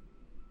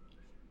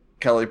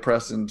Kelly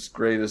Preston's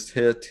greatest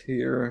hit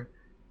here.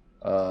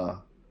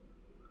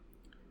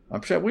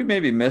 I'm sure we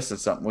maybe missed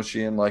something. Was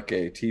she in like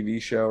a TV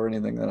show or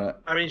anything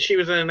I mean, she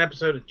was in an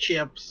episode of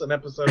Chips, an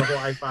episode of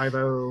Hawaii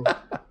Five-0.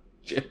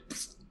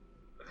 Chips.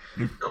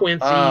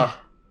 Quincy.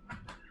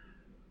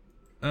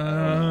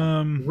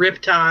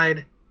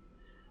 Riptide.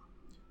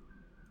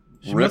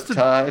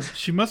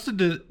 She must have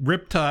did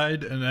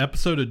Riptide, an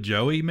episode of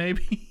Joey,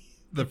 maybe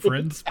the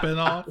Friends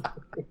spinoff.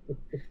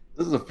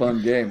 This is a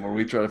fun game where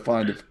we try to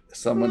find if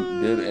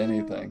someone did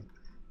anything.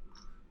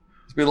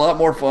 It'd be a lot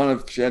more fun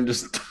if Jen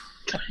just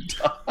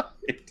died.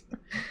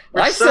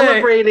 We're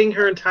celebrating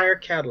her entire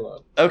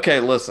catalog. Okay,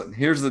 listen.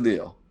 Here's the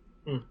deal.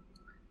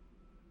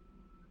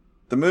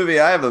 The movie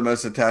I have the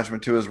most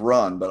attachment to is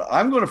Run, but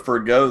I'm going to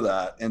forgo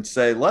that and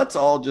say let's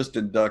all just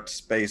induct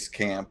Space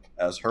Camp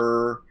as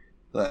her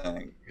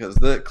thing, because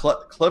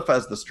Cliff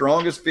has the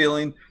strongest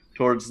feeling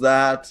towards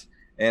that,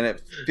 and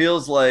it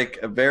feels like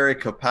a very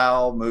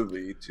Kapow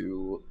movie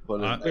to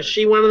put in. Was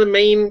she one of the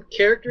main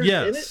characters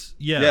in it?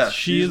 Yes,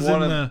 she is in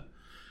the.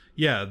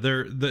 Yeah,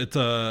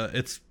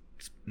 it's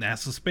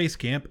NASA Space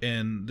Camp,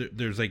 and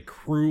there's a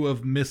crew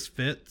of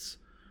misfits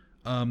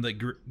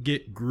that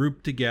get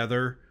grouped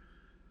together,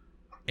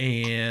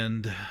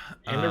 and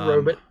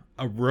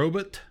a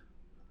robot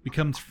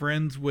becomes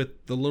friends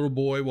with the little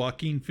boy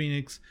Joaquin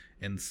Phoenix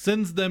and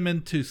sends them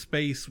into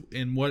space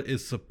in what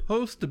is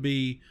supposed to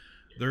be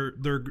they're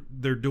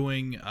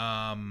doing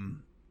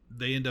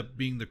they end up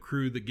being the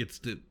crew that gets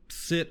to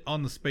sit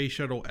on the space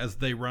shuttle as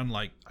they run,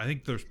 like I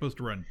think they're supposed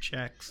to run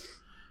checks.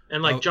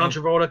 And like John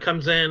Travolta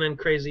comes in and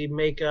crazy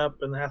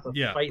makeup and have to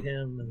fight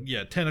him.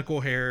 And...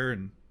 tentacle hair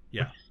and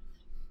Yeah.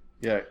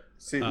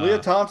 See, Leah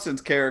Thompson's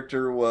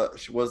character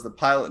was the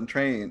pilot in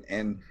training,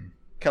 and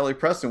Kelly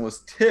Preston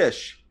was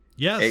Tish.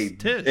 Yes,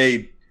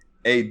 Tish.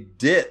 A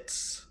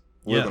ditz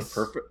with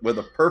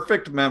a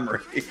perfect memory.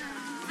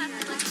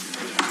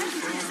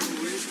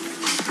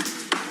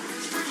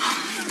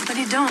 What are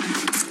you doing?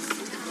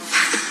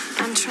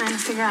 I'm trying to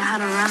figure out how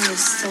to run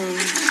this thing.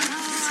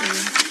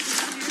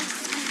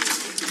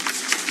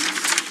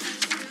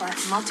 What,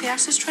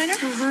 multi-axis trainer?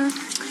 Mm-hmm.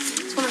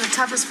 It's one of the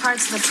toughest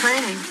parts of the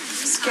training.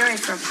 Scary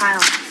for a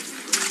pilot.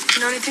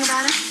 You know anything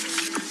about it?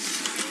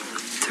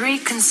 3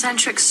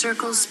 concentric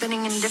circles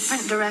spinning in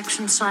different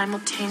directions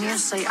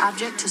simultaneously.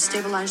 Object is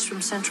stabilized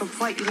from central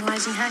point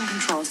utilizing hand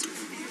controls.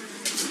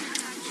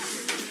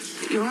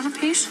 You want a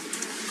piece?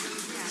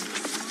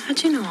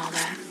 How'd you know all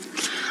that?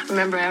 I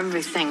remember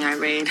everything I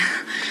read.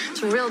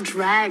 It's a real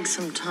drag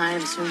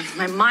sometimes.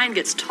 My mind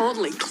gets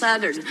totally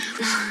cluttered.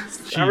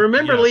 I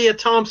remember Leah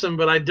Thompson,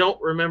 but I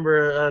don't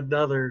remember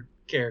another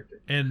character.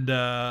 And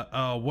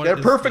what? Got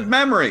a perfect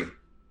memory.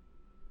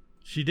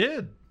 She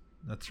did.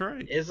 That's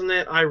right. Isn't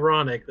it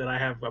ironic that I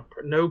have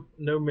no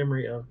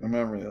memory of? No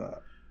memory of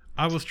that.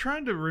 I was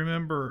trying to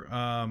remember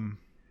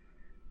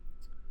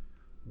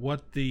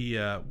what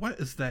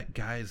is that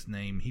guy's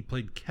name? He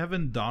played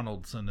Kevin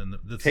Donaldson in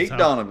Tate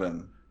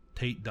Donovan.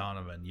 Tate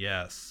Donovan,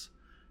 yes.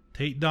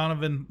 Tate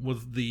Donovan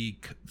was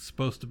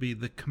supposed to be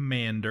the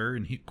commander,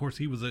 and of course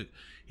he was a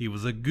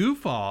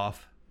goof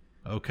off.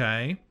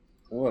 Okay.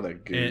 What a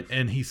goof.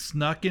 And he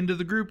snuck into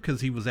the group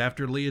because he was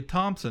after Leah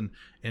Thompson,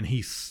 and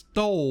he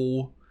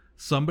stole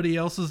somebody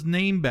else's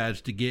name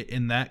badge to get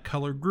in that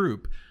color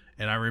group.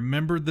 And I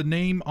remember the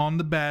name on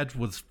the badge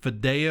was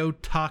Fideo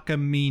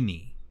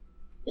Takamine.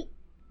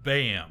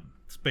 Bam.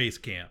 Space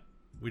Camp.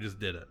 We just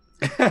did it.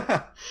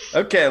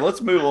 Okay, let's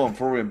move on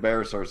before we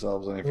embarrass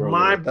ourselves any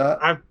further.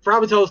 I've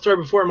probably told the story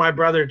before. My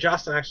brother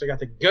Justin actually got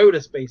to go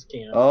to Space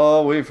Camp.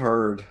 Oh, we've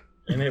heard.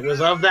 And it was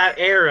of that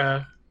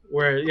era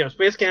where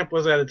Space Camp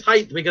was at its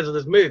height because of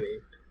this movie.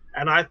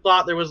 And I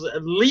thought there was a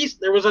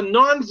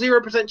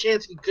non-0%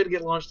 chance he could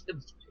get launched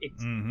into space,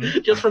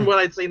 just from what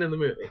I'd seen in the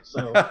movie.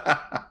 So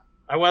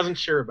I wasn't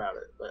sure about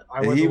it, but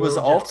he was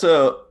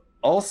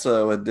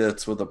also a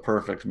ditz with a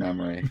perfect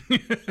memory.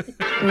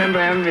 Remember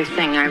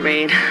everything I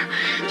read.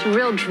 It's a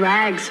real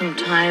drag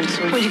sometimes.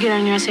 What'd you get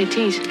on your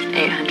SATs?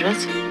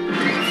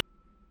 800s.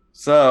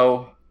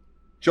 So,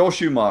 Joel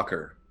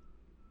Schumacher.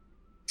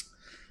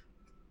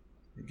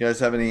 You guys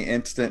have any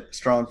instant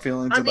strong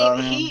feelings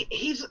about him?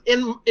 He's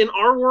in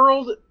our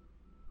world.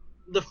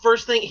 The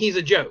first thing, he's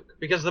a joke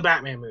because of the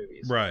Batman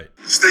movies, right?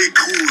 Stay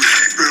cool,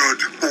 bird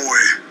boy.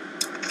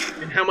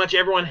 And how much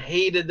everyone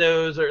hated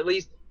those, or at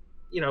least,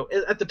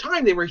 at the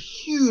time they were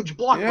huge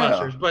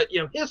blockbusters. Yeah. But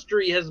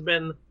history has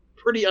been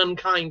pretty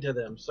unkind to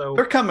them. So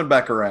they're coming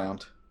back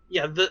around.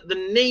 Yeah,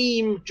 the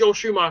name Joel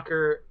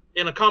Schumacher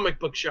in a comic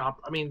book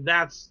shop. I mean,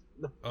 that's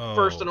the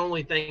first and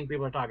only thing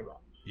people are talking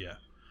about. Yeah.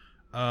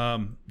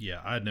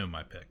 I know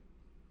my pick.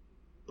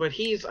 But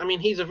he's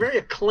a very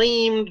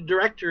acclaimed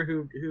director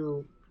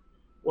who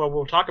well,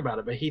 we'll talk about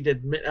it, but he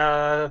did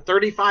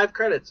 35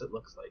 credits, it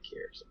looks like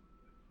here. So.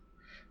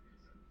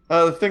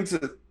 The things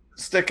that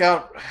stick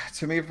out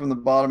to me from the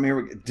bottom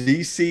here,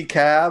 DC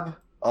Cab,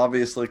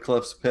 obviously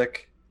Cliff's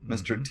pick,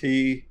 Mr.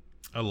 T.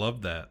 I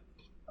love that.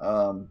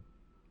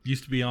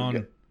 Used to be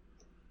on,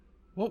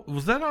 what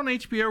was that on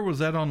HBO or was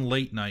that on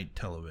late night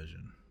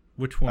television?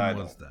 Which one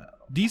was that?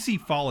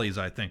 DC Follies,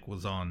 I think,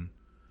 was on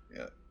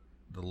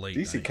the late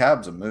DC night.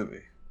 Cab's a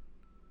movie.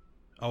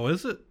 Oh,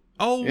 is it?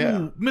 Oh,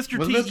 yeah. Mr.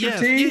 Was T. Mr. Yes.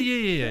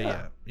 T?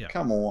 Yeah.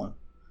 Come on.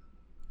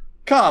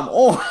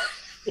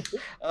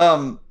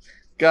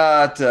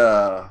 Got,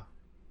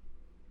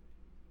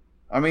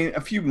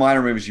 a few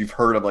minor movies you've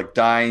heard of, like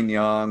Dying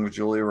Young with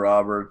Julia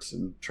Roberts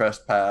and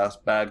Trespass,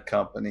 Bad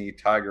Company,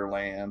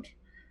 Tigerland.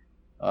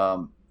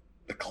 The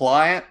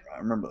Client, I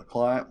remember The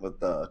Client with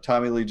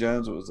Tommy Lee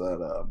Jones. What was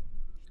that?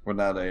 Was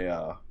that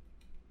a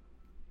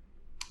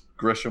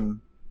Grisham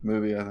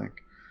movie, I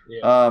think.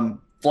 Yeah.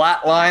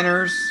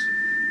 Flatliners.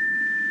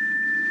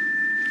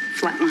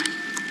 Flatline.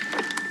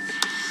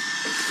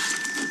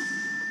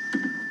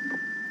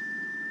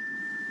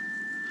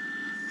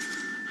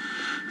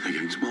 They're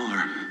getting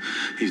smaller.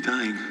 He's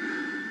dying.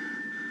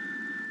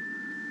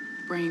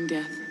 Brain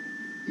death.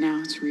 Now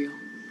it's real.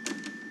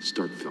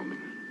 Start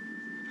filming.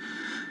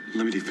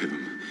 Let me defib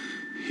him.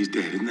 He's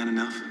dead. Isn't that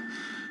enough?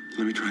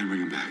 Let me try and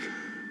bring him back.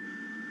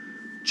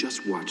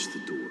 Just watch the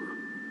door.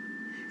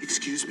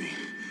 Excuse me.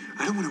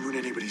 I don't want to ruin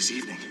anybody's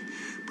evening,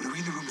 but are we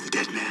in the room with the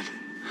dead man?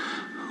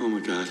 Oh my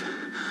God.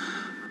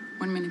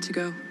 1 minute to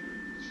go.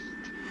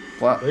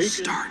 Wow.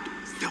 Start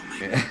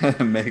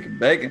filming. Making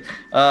bacon.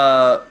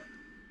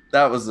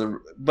 That was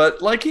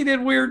but like he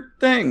did weird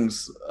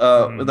things.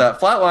 With that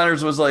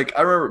Flatliners was like,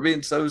 I remember it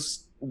being so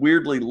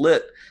weirdly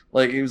lit.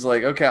 Like he was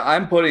like, okay,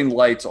 I'm putting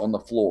lights on the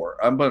floor.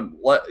 I'm putting,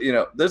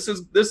 this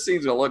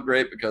scene's gonna look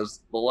great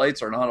because the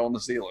lights are not on the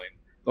ceiling.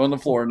 They're on the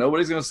floor.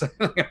 Nobody's gonna say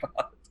anything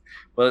about it.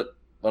 But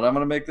I'm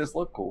gonna make this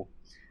look cool.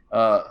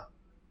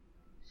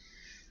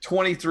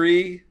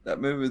 23, that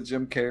movie with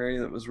Jim Carrey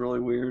that was really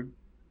weird.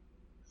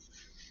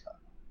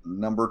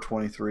 Number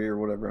 23 or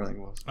whatever I think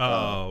it was.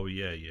 Oh,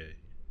 yeah.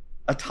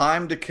 A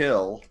Time to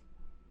Kill.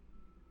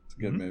 It's a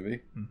good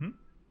movie. Mm-hmm.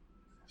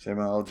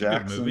 Samuel L.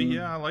 Jackson. Good movie.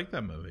 Yeah, I like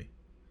that movie.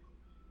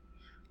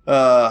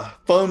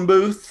 Phone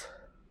Booth.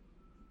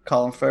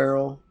 Colin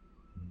Farrell.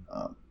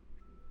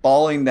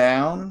 Falling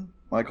Down.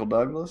 Michael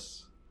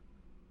Douglas.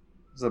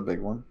 It's a big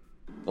one.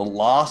 The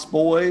Lost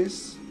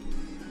Boys.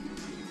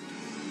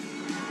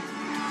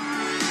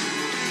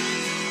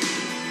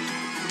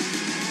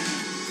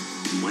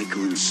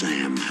 Michael and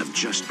Sam have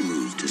just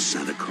moved to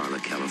Santa Carla,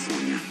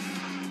 California.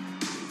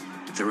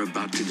 They're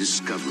about to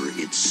discover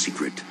its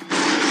secret.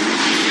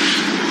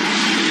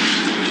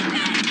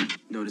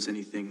 Notice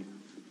anything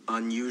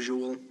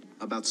unusual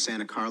about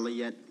Santa Carla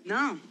yet?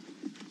 No.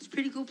 It's a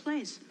pretty cool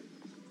place.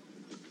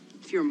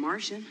 If you're a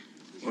Martian.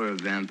 Or a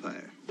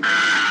vampire.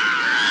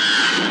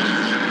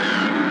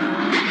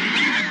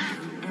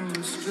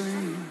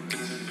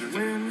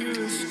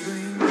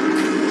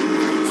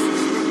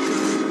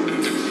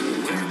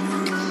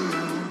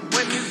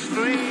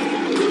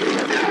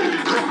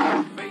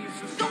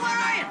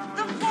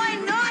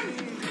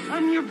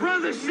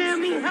 Brother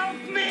Sammy, help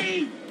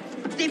me!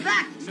 Stay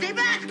back! Stay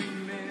back!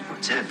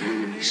 What's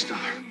happening to me, Star?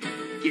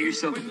 Get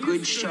yourself a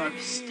good sharp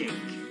stick.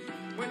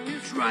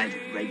 Drive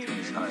it right through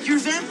his heart. You're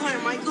a vampire,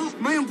 Michael.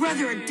 My own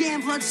brother, a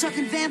damn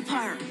blood-sucking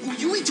vampire. Well,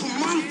 you wait till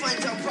Mom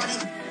finds out,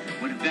 brother.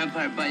 When a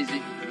vampire bites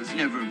it, it's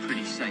never a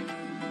pretty sight.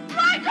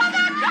 Michael,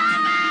 they're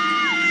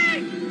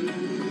coming!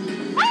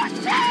 Oh,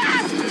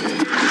 shit!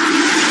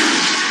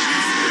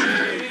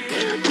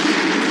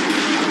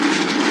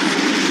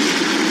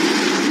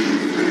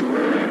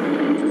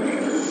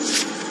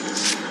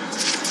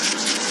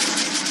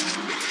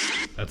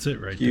 That's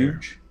it right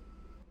Huge.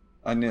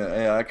 There. I knew.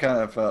 Yeah, I kind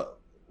of felt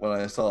when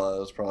I saw that it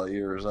was probably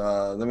yours.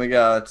 Then we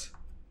got,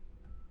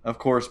 of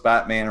course,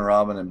 Batman and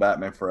Robin and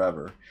Batman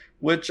Forever,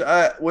 which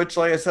like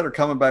I said, are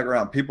coming back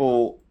around.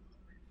 People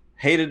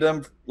hated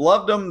them,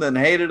 loved them, then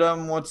hated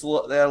them once they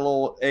had a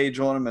little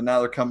age on them, and now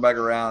they're come back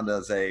around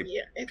as a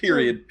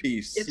period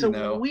piece. It's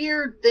a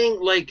weird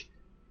thing. Like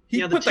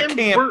he put the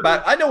camp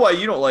back. I know why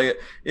you don't like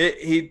it.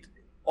 He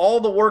all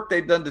the work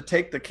they've done to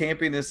take the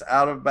campiness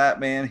out of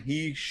Batman,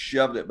 he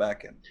shoved it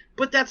back in.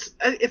 But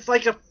it's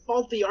like a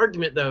faulty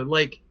argument though.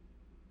 Like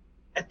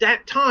at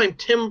that time,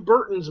 Tim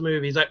Burton's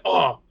movies, like,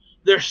 oh,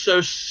 they're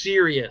so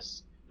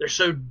serious, they're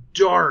so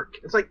dark.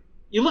 It's like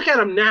you look at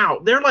them now,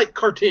 they're like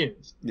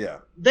cartoons. Yeah,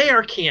 they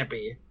are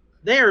campy,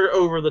 they are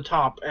over the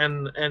top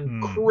and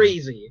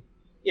crazy.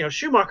 You know,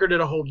 Schumacher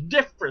did a whole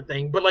different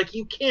thing, but like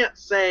you can't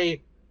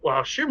say,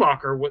 well,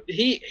 Schumacher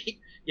he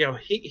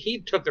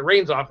took the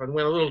reins off and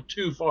went a little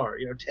too far.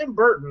 You know, Tim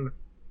Burton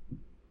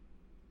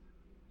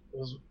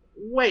was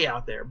way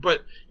out there.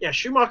 But yeah,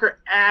 Schumacher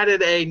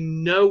added a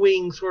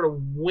knowing sort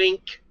of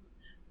wink,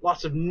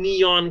 lots of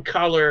neon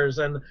colors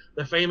and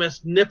the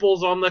famous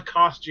nipples on the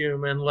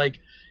costume, and like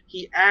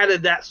he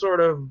added that sort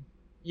of,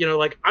 you know,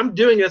 like, I'm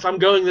doing this, I'm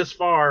going this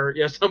far,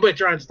 you know, somebody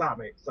try and stop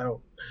me.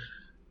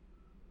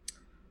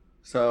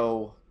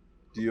 So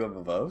do you have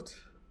a vote?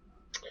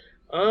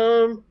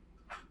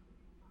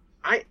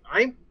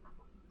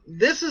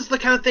 This is the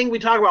kind of thing we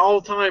talk about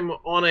all the time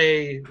on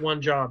a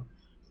one job.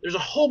 There's a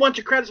whole bunch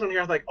of credits on here.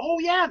 I was like, oh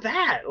yeah,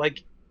 that.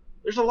 Like,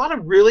 there's a lot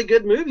of really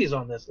good movies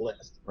on this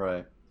list.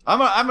 Right. I'm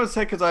gonna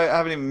say, because I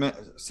haven't even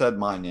said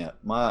mine yet.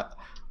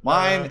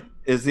 Mine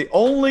is the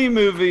only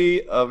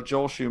movie of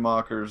Joel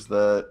Schumacher's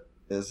that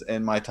is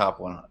in my top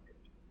 100.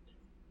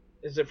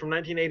 Is it from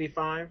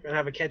 1985 and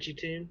have a catchy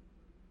tune?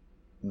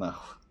 No.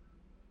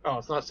 Oh,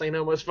 it's not St.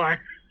 Elmo's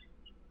Fire.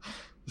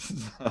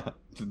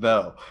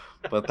 No,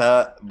 but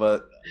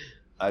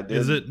I did.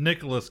 Is it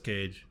Nicolas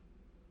Cage?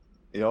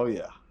 Oh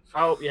yeah.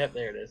 Oh yeah,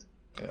 there it is.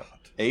 Yeah,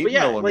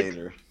 8mm. Like,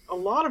 a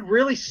lot of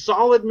really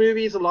solid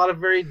movies, a lot of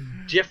very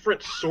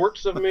different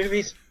sorts of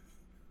movies.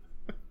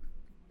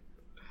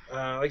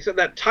 Like I said,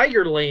 that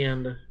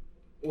Tigerland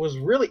was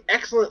really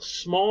excellent,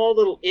 small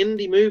little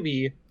indie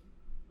movie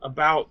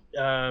about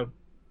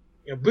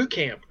boot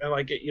camp and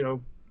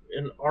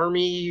an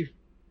army,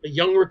 a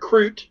young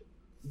recruit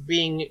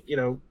being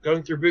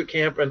going through boot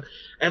camp, and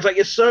it's like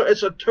it's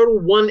a total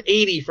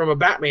 180 from a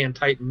Batman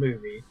type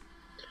movie.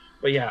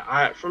 But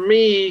yeah, for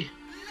me,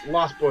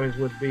 Lost Boys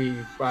would be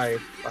by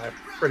a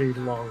pretty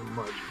long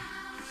margin.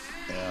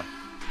 Yeah.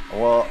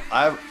 Well,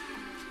 I'm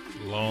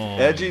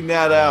edging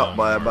that out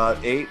by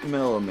about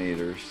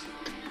 8mm.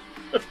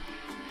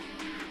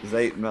 It's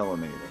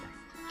 8mm.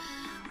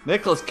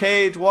 Nicolas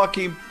Cage,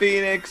 Joaquin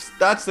Phoenix.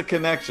 That's the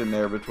connection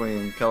there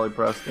between Kelly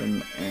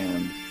Preston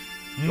and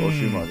Joel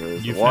Schumacher.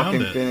 Is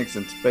Joaquin Phoenix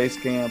in Space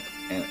Camp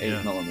and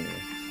 8mm.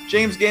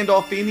 James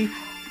Gandolfini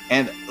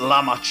and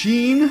La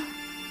Machine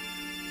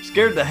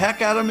scared the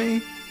heck out of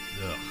me.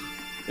 Ugh.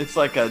 It's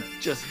like a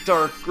just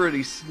dark,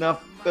 gritty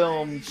snuff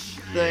film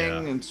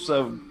thing, and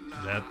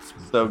that's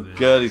so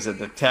good. He's a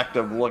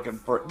detective looking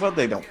for. Well,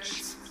 they don't.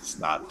 It's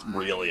not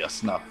really a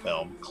snuff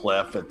film,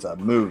 Cliff. It's a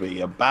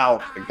movie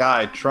about a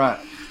guy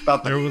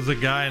There was a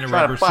guy in a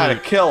trying rubber to find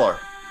suit. a killer.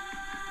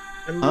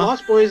 And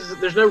Lost Boys,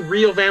 there's no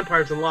real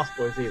vampires in Lost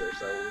Boys either.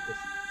 So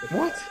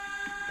what?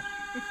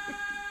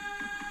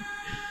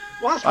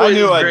 Lost Boys I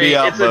knew is I'd great. be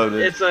outvoted.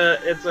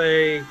 It's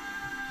a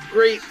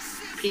great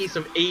piece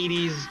of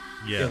 80s.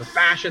 Yes. The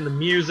fashion, the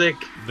music,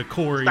 the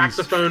Corys,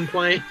 saxophone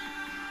playing,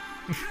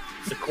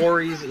 the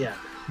Corys, yeah.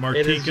 Martika.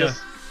 It is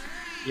just,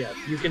 yes,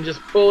 you can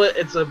just pull it.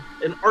 It's an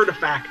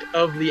artifact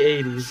of the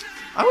 80s.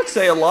 I would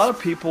say a lot of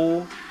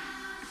people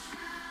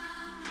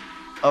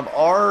of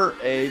our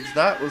age,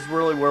 that was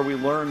really where we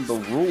learned the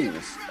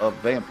rules of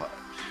vampires.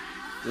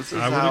 This is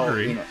I would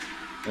agree.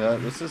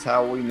 This is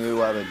how we knew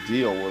how to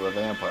deal with a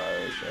vampire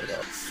that showed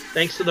up.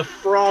 Thanks to the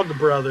Frog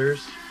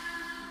Brothers.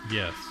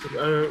 Yes.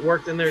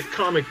 Worked in their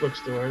comic book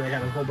store. They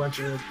had a whole bunch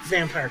of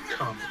vampire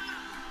comics.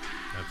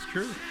 That's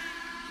true.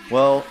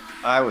 Well,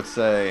 I would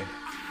say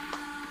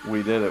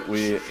we did it.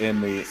 We, in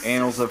the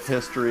annals of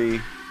history,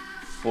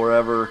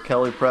 forever,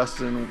 Kelly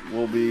Preston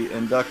will be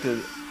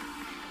inducted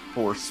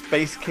for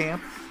Space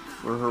Camp,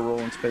 for her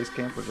role in Space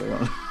Camp, which I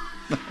don't know.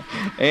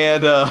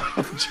 And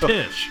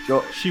Tish.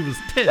 She was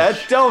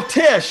Tish.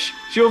 Tish.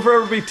 She'll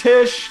forever be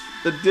Tish,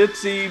 the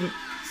ditzy,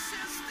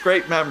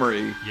 great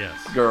memory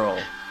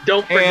girl.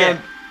 Don't forget.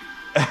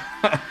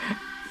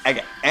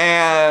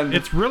 And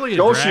it's really a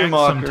Joel drag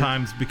Schumacher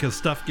sometimes because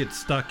stuff gets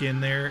stuck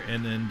in there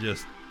and then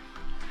just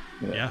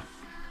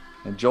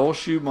And Joel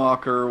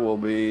Schumacher will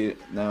be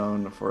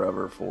known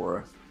forever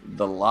for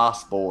The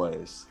Lost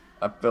Boys.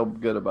 I feel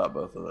good about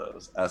both of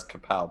those as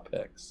Kapow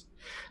picks.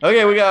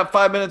 Okay, we got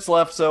 5 minutes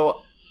left,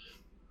 so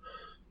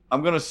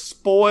I'm going to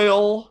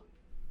spoil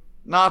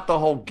not the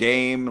whole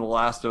game, The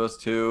Last of Us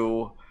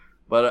 2,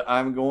 but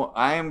I'm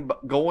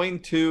going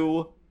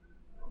to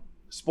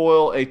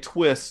spoil a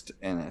twist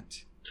in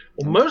it.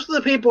 Well, most of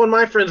the people on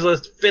my friends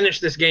list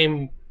finished this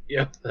game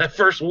that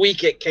first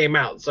week it came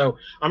out, so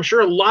I'm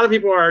sure a lot of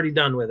people are already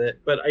done with it.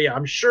 But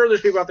I'm sure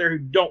there's people out there who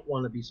don't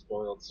want to be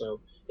spoiled. So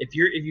if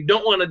you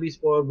don't want to be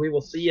spoiled, we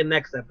will see you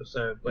next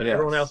episode. But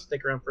everyone else,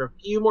 stick around for a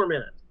few more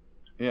minutes.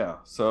 Yeah,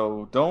 so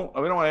we don't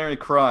want any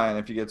crying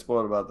if you get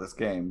spoiled about this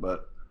game,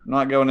 but I'm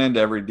not going into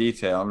every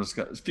detail. I'm just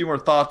got a few more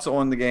thoughts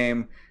on the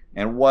game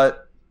and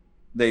what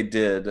they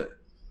did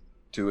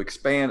to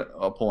expand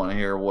upon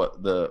here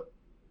what we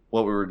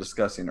were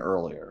discussing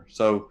earlier.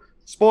 So,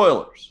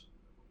 spoilers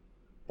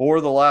for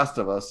The Last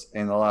of Us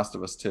and The Last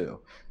of Us 2.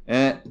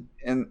 And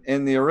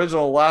in the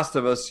original Last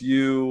of Us,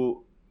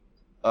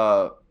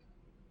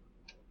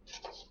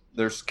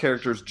 there's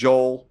characters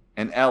Joel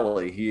and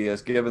Ellie. He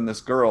has given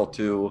this girl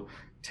to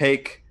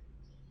take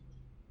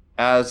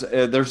as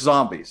there's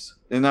zombies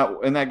in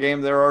that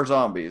game. There are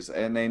zombies,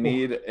 and they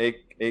need a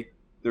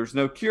there's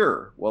no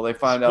cure. Well, they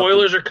find out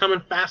spoilers are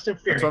coming fast and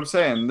furious. That's what I'm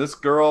saying. This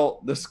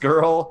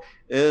girl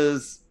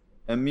is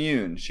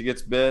immune. She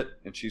gets bit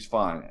and she's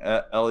fine.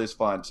 Ellie's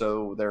fine.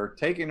 So they're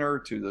taking her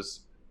to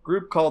this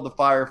group called the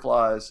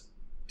Fireflies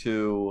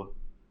to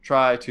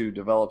try to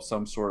develop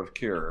some sort of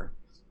cure.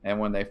 And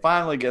when they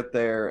finally get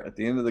there at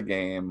the end of the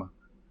game,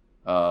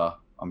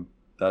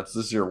 this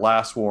is your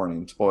last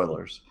warning,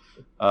 spoilers.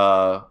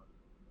 Joel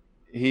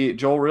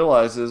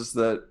realizes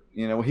that,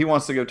 he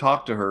wants to go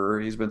talk to her.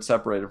 He's been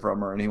separated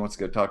from her, and he wants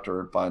to go talk to her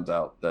and finds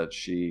out that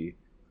she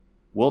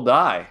will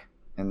die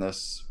in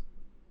this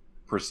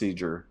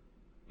procedure.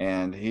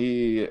 And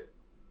he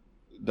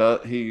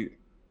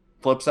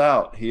flips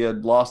out. He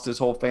had lost his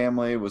whole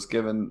family, this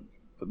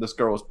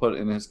girl was put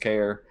in his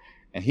care,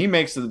 and he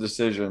makes the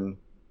decision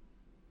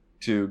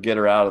to get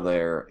her out of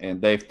there,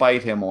 and they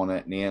fight him on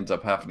it, and he ends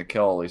up having to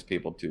kill all these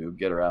people to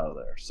get her out of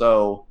there.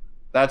 So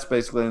that's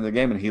basically in the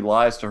game, and he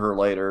lies to her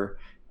later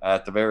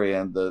at the very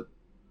end that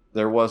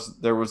they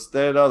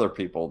had other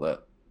people that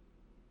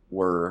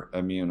were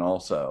immune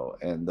also,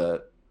 and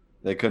that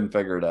they couldn't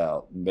figure it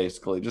out, and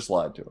basically just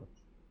lied to her.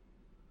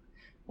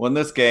 When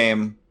this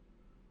game,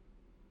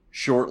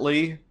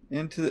 shortly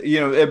into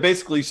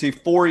basically you see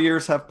 4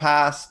 years have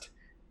passed,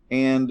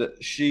 and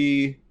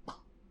she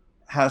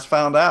has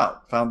found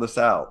this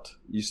out.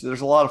 You see,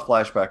 there's a lot of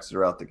flashbacks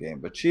throughout the game,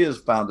 but she has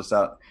found this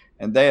out,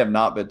 and they have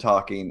not been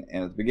talking.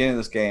 And at the beginning of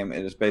this game,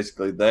 it is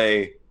basically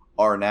they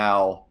are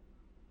now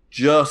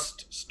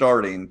just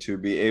starting to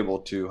be able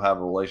to have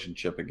a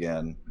relationship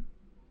again,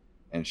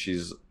 and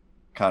she's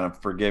kind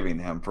of forgiving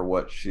him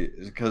for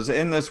because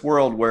in this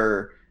world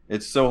where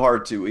it's so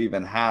hard to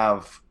even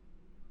have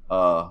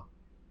a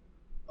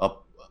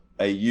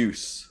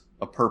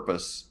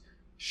purpose,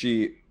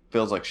 she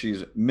feels like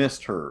she's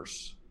missed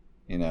hers.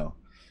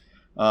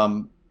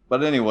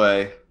 But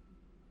anyway,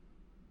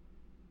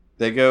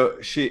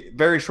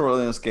 very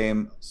shortly in this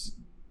game,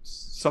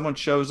 some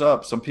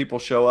people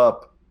show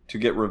up to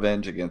get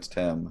revenge against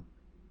him,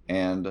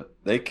 and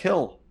they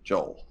kill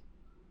Joel,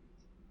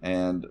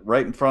 and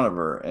right in front of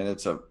her, and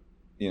it's a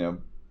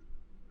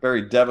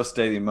very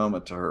devastating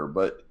moment to her,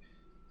 but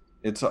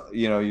it's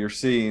you're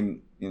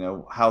seeing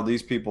how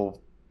these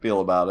people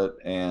feel about it,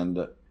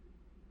 and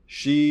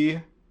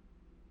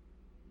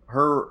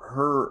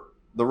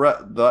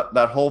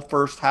that whole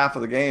first half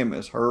of the game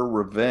is her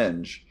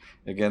revenge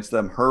against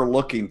them, her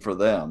looking for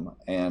them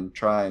and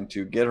trying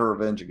to get her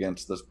revenge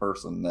against this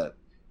person that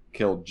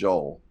killed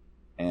Joel.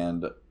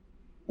 And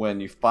when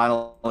you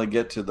finally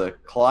get to the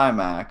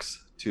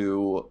climax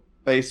to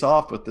face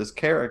off with this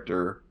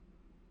character,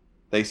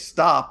 they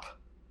stop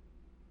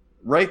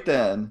right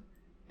then,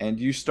 and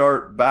you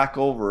start back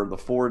over the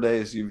 4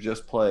 days you've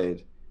just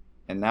played,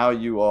 and now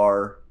you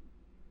are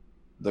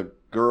the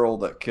girl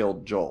that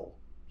killed Joel.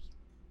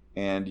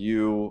 And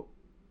you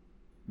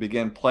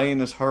begin playing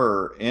as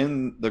her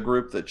in the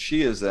group that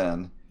she is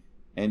in,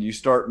 and you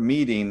start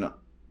meeting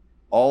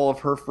all of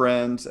her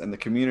friends and the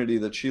community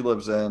that she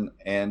lives in,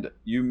 and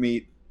you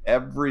meet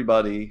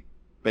everybody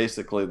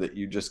basically that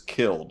you just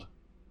killed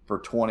for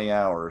 20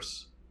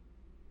 hours,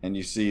 and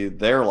you see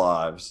their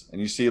lives, and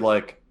you see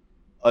like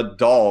a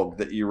dog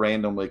that you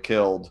randomly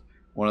killed,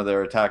 one of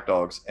their attack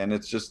dogs, and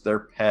it's just their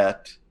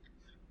pet,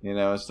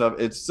 and stuff.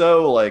 It's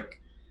so like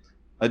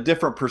a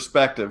different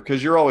perspective,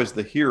 because you're always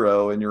the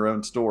hero in your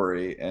own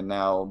story, and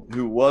now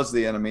who was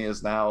the enemy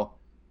is now,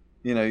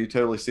 you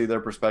totally see their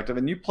perspective,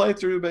 and you play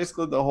through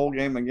basically the whole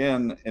game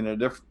again in a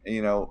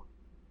different,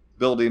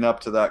 building up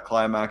to that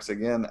climax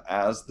again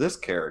as this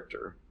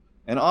character.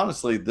 And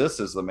honestly, this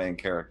is the main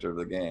character of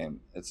the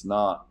game. It's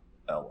not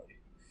Ellie.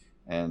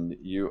 And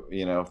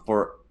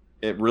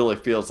it really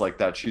feels like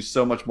that. She's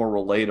so much more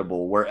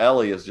relatable, where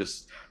Ellie is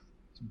just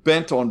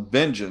bent on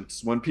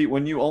vengeance. When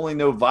you only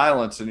know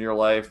violence in your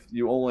life,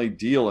 you only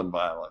deal in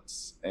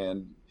violence.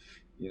 And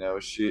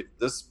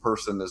this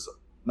person is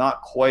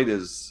not quite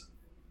as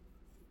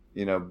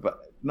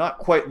not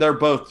quite. They're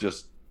both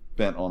just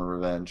bent on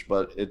revenge,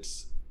 but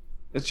it's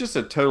just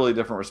a totally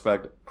different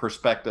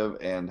perspective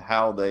and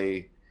how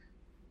they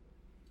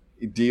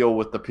deal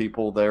with the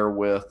people they're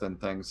with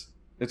and things.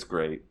 It's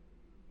great.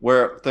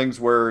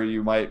 Where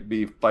you might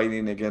be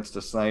fighting against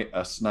a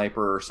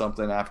sniper or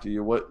something after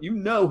you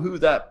know who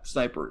that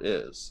sniper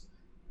is,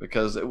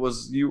 because it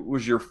was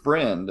your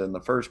friend in the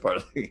first part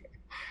of the game.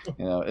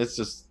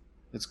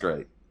 It's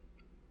great.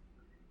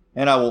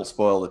 And I won't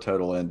spoil the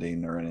total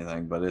ending or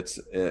anything, but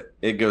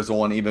it goes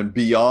on even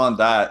beyond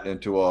that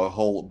into a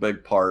whole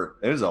big part.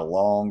 It is a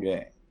long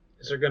game.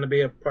 Is there going to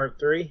be a part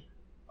 3?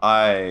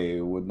 I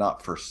would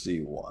not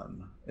foresee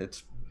one.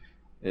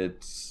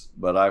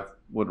 But I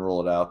wouldn't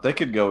rule it out. They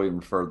could go even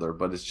further,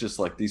 but it's just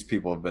like these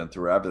people have been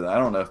through everything. I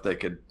don't know if they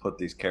could put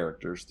these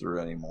characters through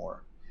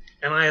anymore.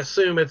 And I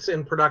assume it's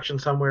in production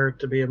somewhere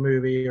to be a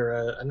movie or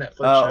a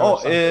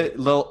Netflix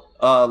show.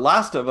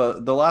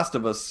 The Last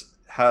of Us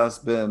has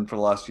been for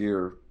the last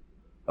year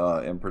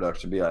in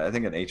production. Be I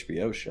think an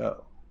HBO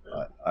show,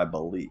 I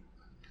believe.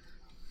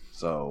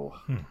 So.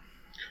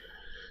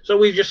 So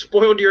we've just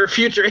spoiled your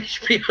future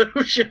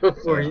HBO show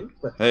for you.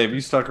 Hey, if you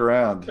stuck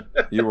around,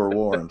 you were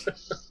warned. It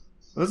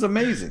was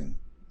amazing.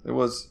 It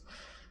was,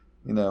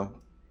 it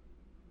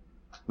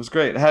was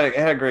great. It had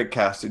a great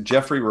cast.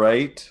 Jeffrey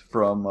Wright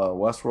from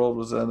Westworld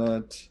was in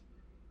it.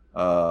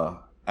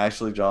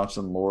 Ashley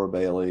Johnson, Laura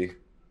Bailey,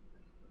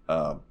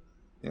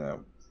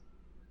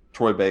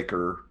 Troy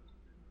Baker,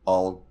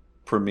 all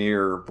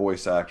premier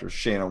voice actors.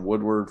 Shannon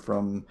Woodward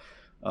from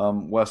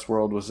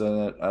Westworld was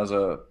in it as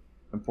a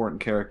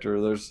important character.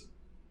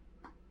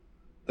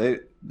 They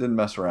didn't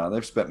mess around.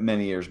 They've spent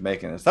many years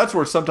making this. That's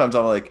where sometimes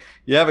I'm like,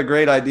 you have a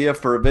great idea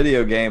for a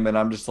video game, and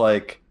I'm just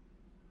like,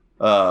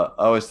 I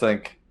always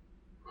think,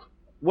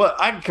 well,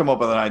 I can come up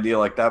with an idea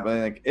like that, but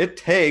I think it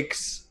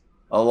takes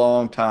a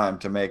long time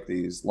to make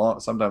these,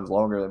 sometimes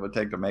longer than it would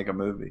take to make a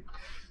movie.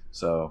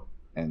 So,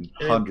 and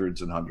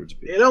hundreds and hundreds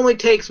of people. It only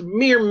takes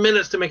mere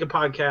minutes to make a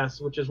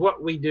podcast, which is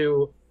what we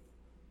do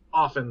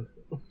often.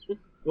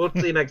 We'll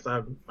see you next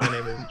time. My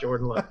name is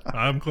Jordan Love.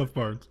 I'm Cliff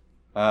Barnes.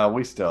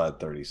 We still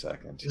had 30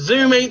 seconds.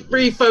 Zoom ain't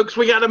free, folks.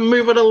 We got to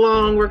move it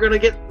along. We're going to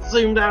get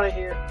zoomed out of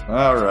here.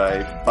 All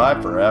right.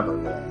 Bye forever,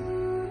 then.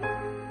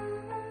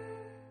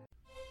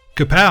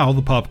 Kapow,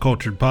 the Pop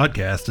Cultured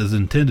Podcast, is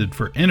intended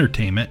for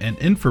entertainment and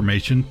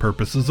information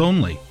purposes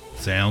only.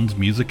 Sounds,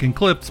 music, and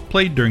clips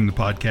played during the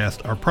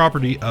podcast are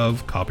property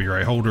of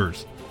copyright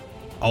holders.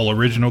 All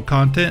original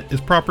content is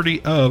property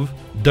of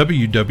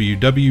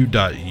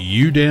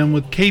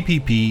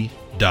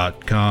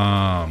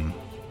www.udamwithkpp.com.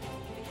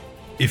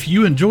 If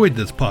you enjoyed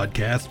this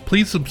podcast,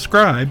 please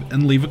subscribe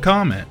and leave a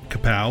comment.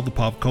 Kapow, the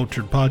Pop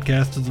Cultured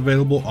Podcast, is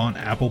available on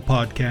Apple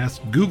Podcasts,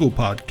 Google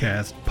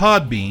Podcasts,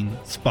 Podbean,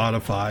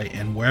 Spotify,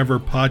 and wherever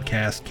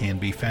podcasts can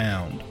be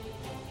found.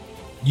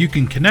 You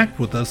can connect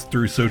with us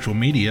through social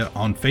media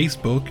on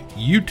Facebook,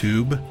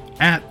 YouTube,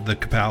 at the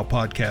Kapow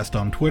Podcast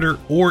on Twitter,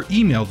 or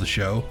email the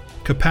show,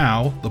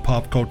 Kapow, the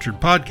Pop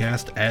Cultured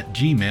Podcast,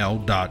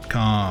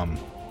 @gmail.com.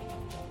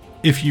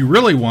 If you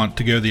really want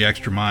to go the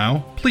extra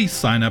mile, please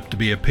sign up to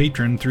be a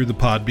patron through the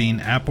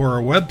Podbean app or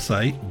our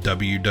website,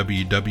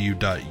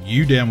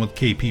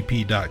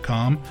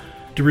 www.udamwithkpp.com,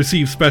 to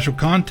receive special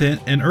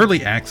content and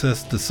early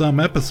access to some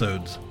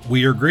episodes.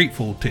 We are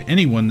grateful to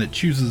anyone that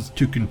chooses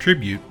to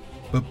contribute,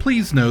 but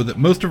please know that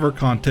most of our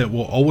content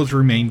will always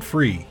remain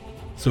free,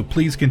 so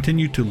please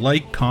continue to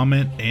like,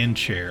 comment, and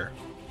share.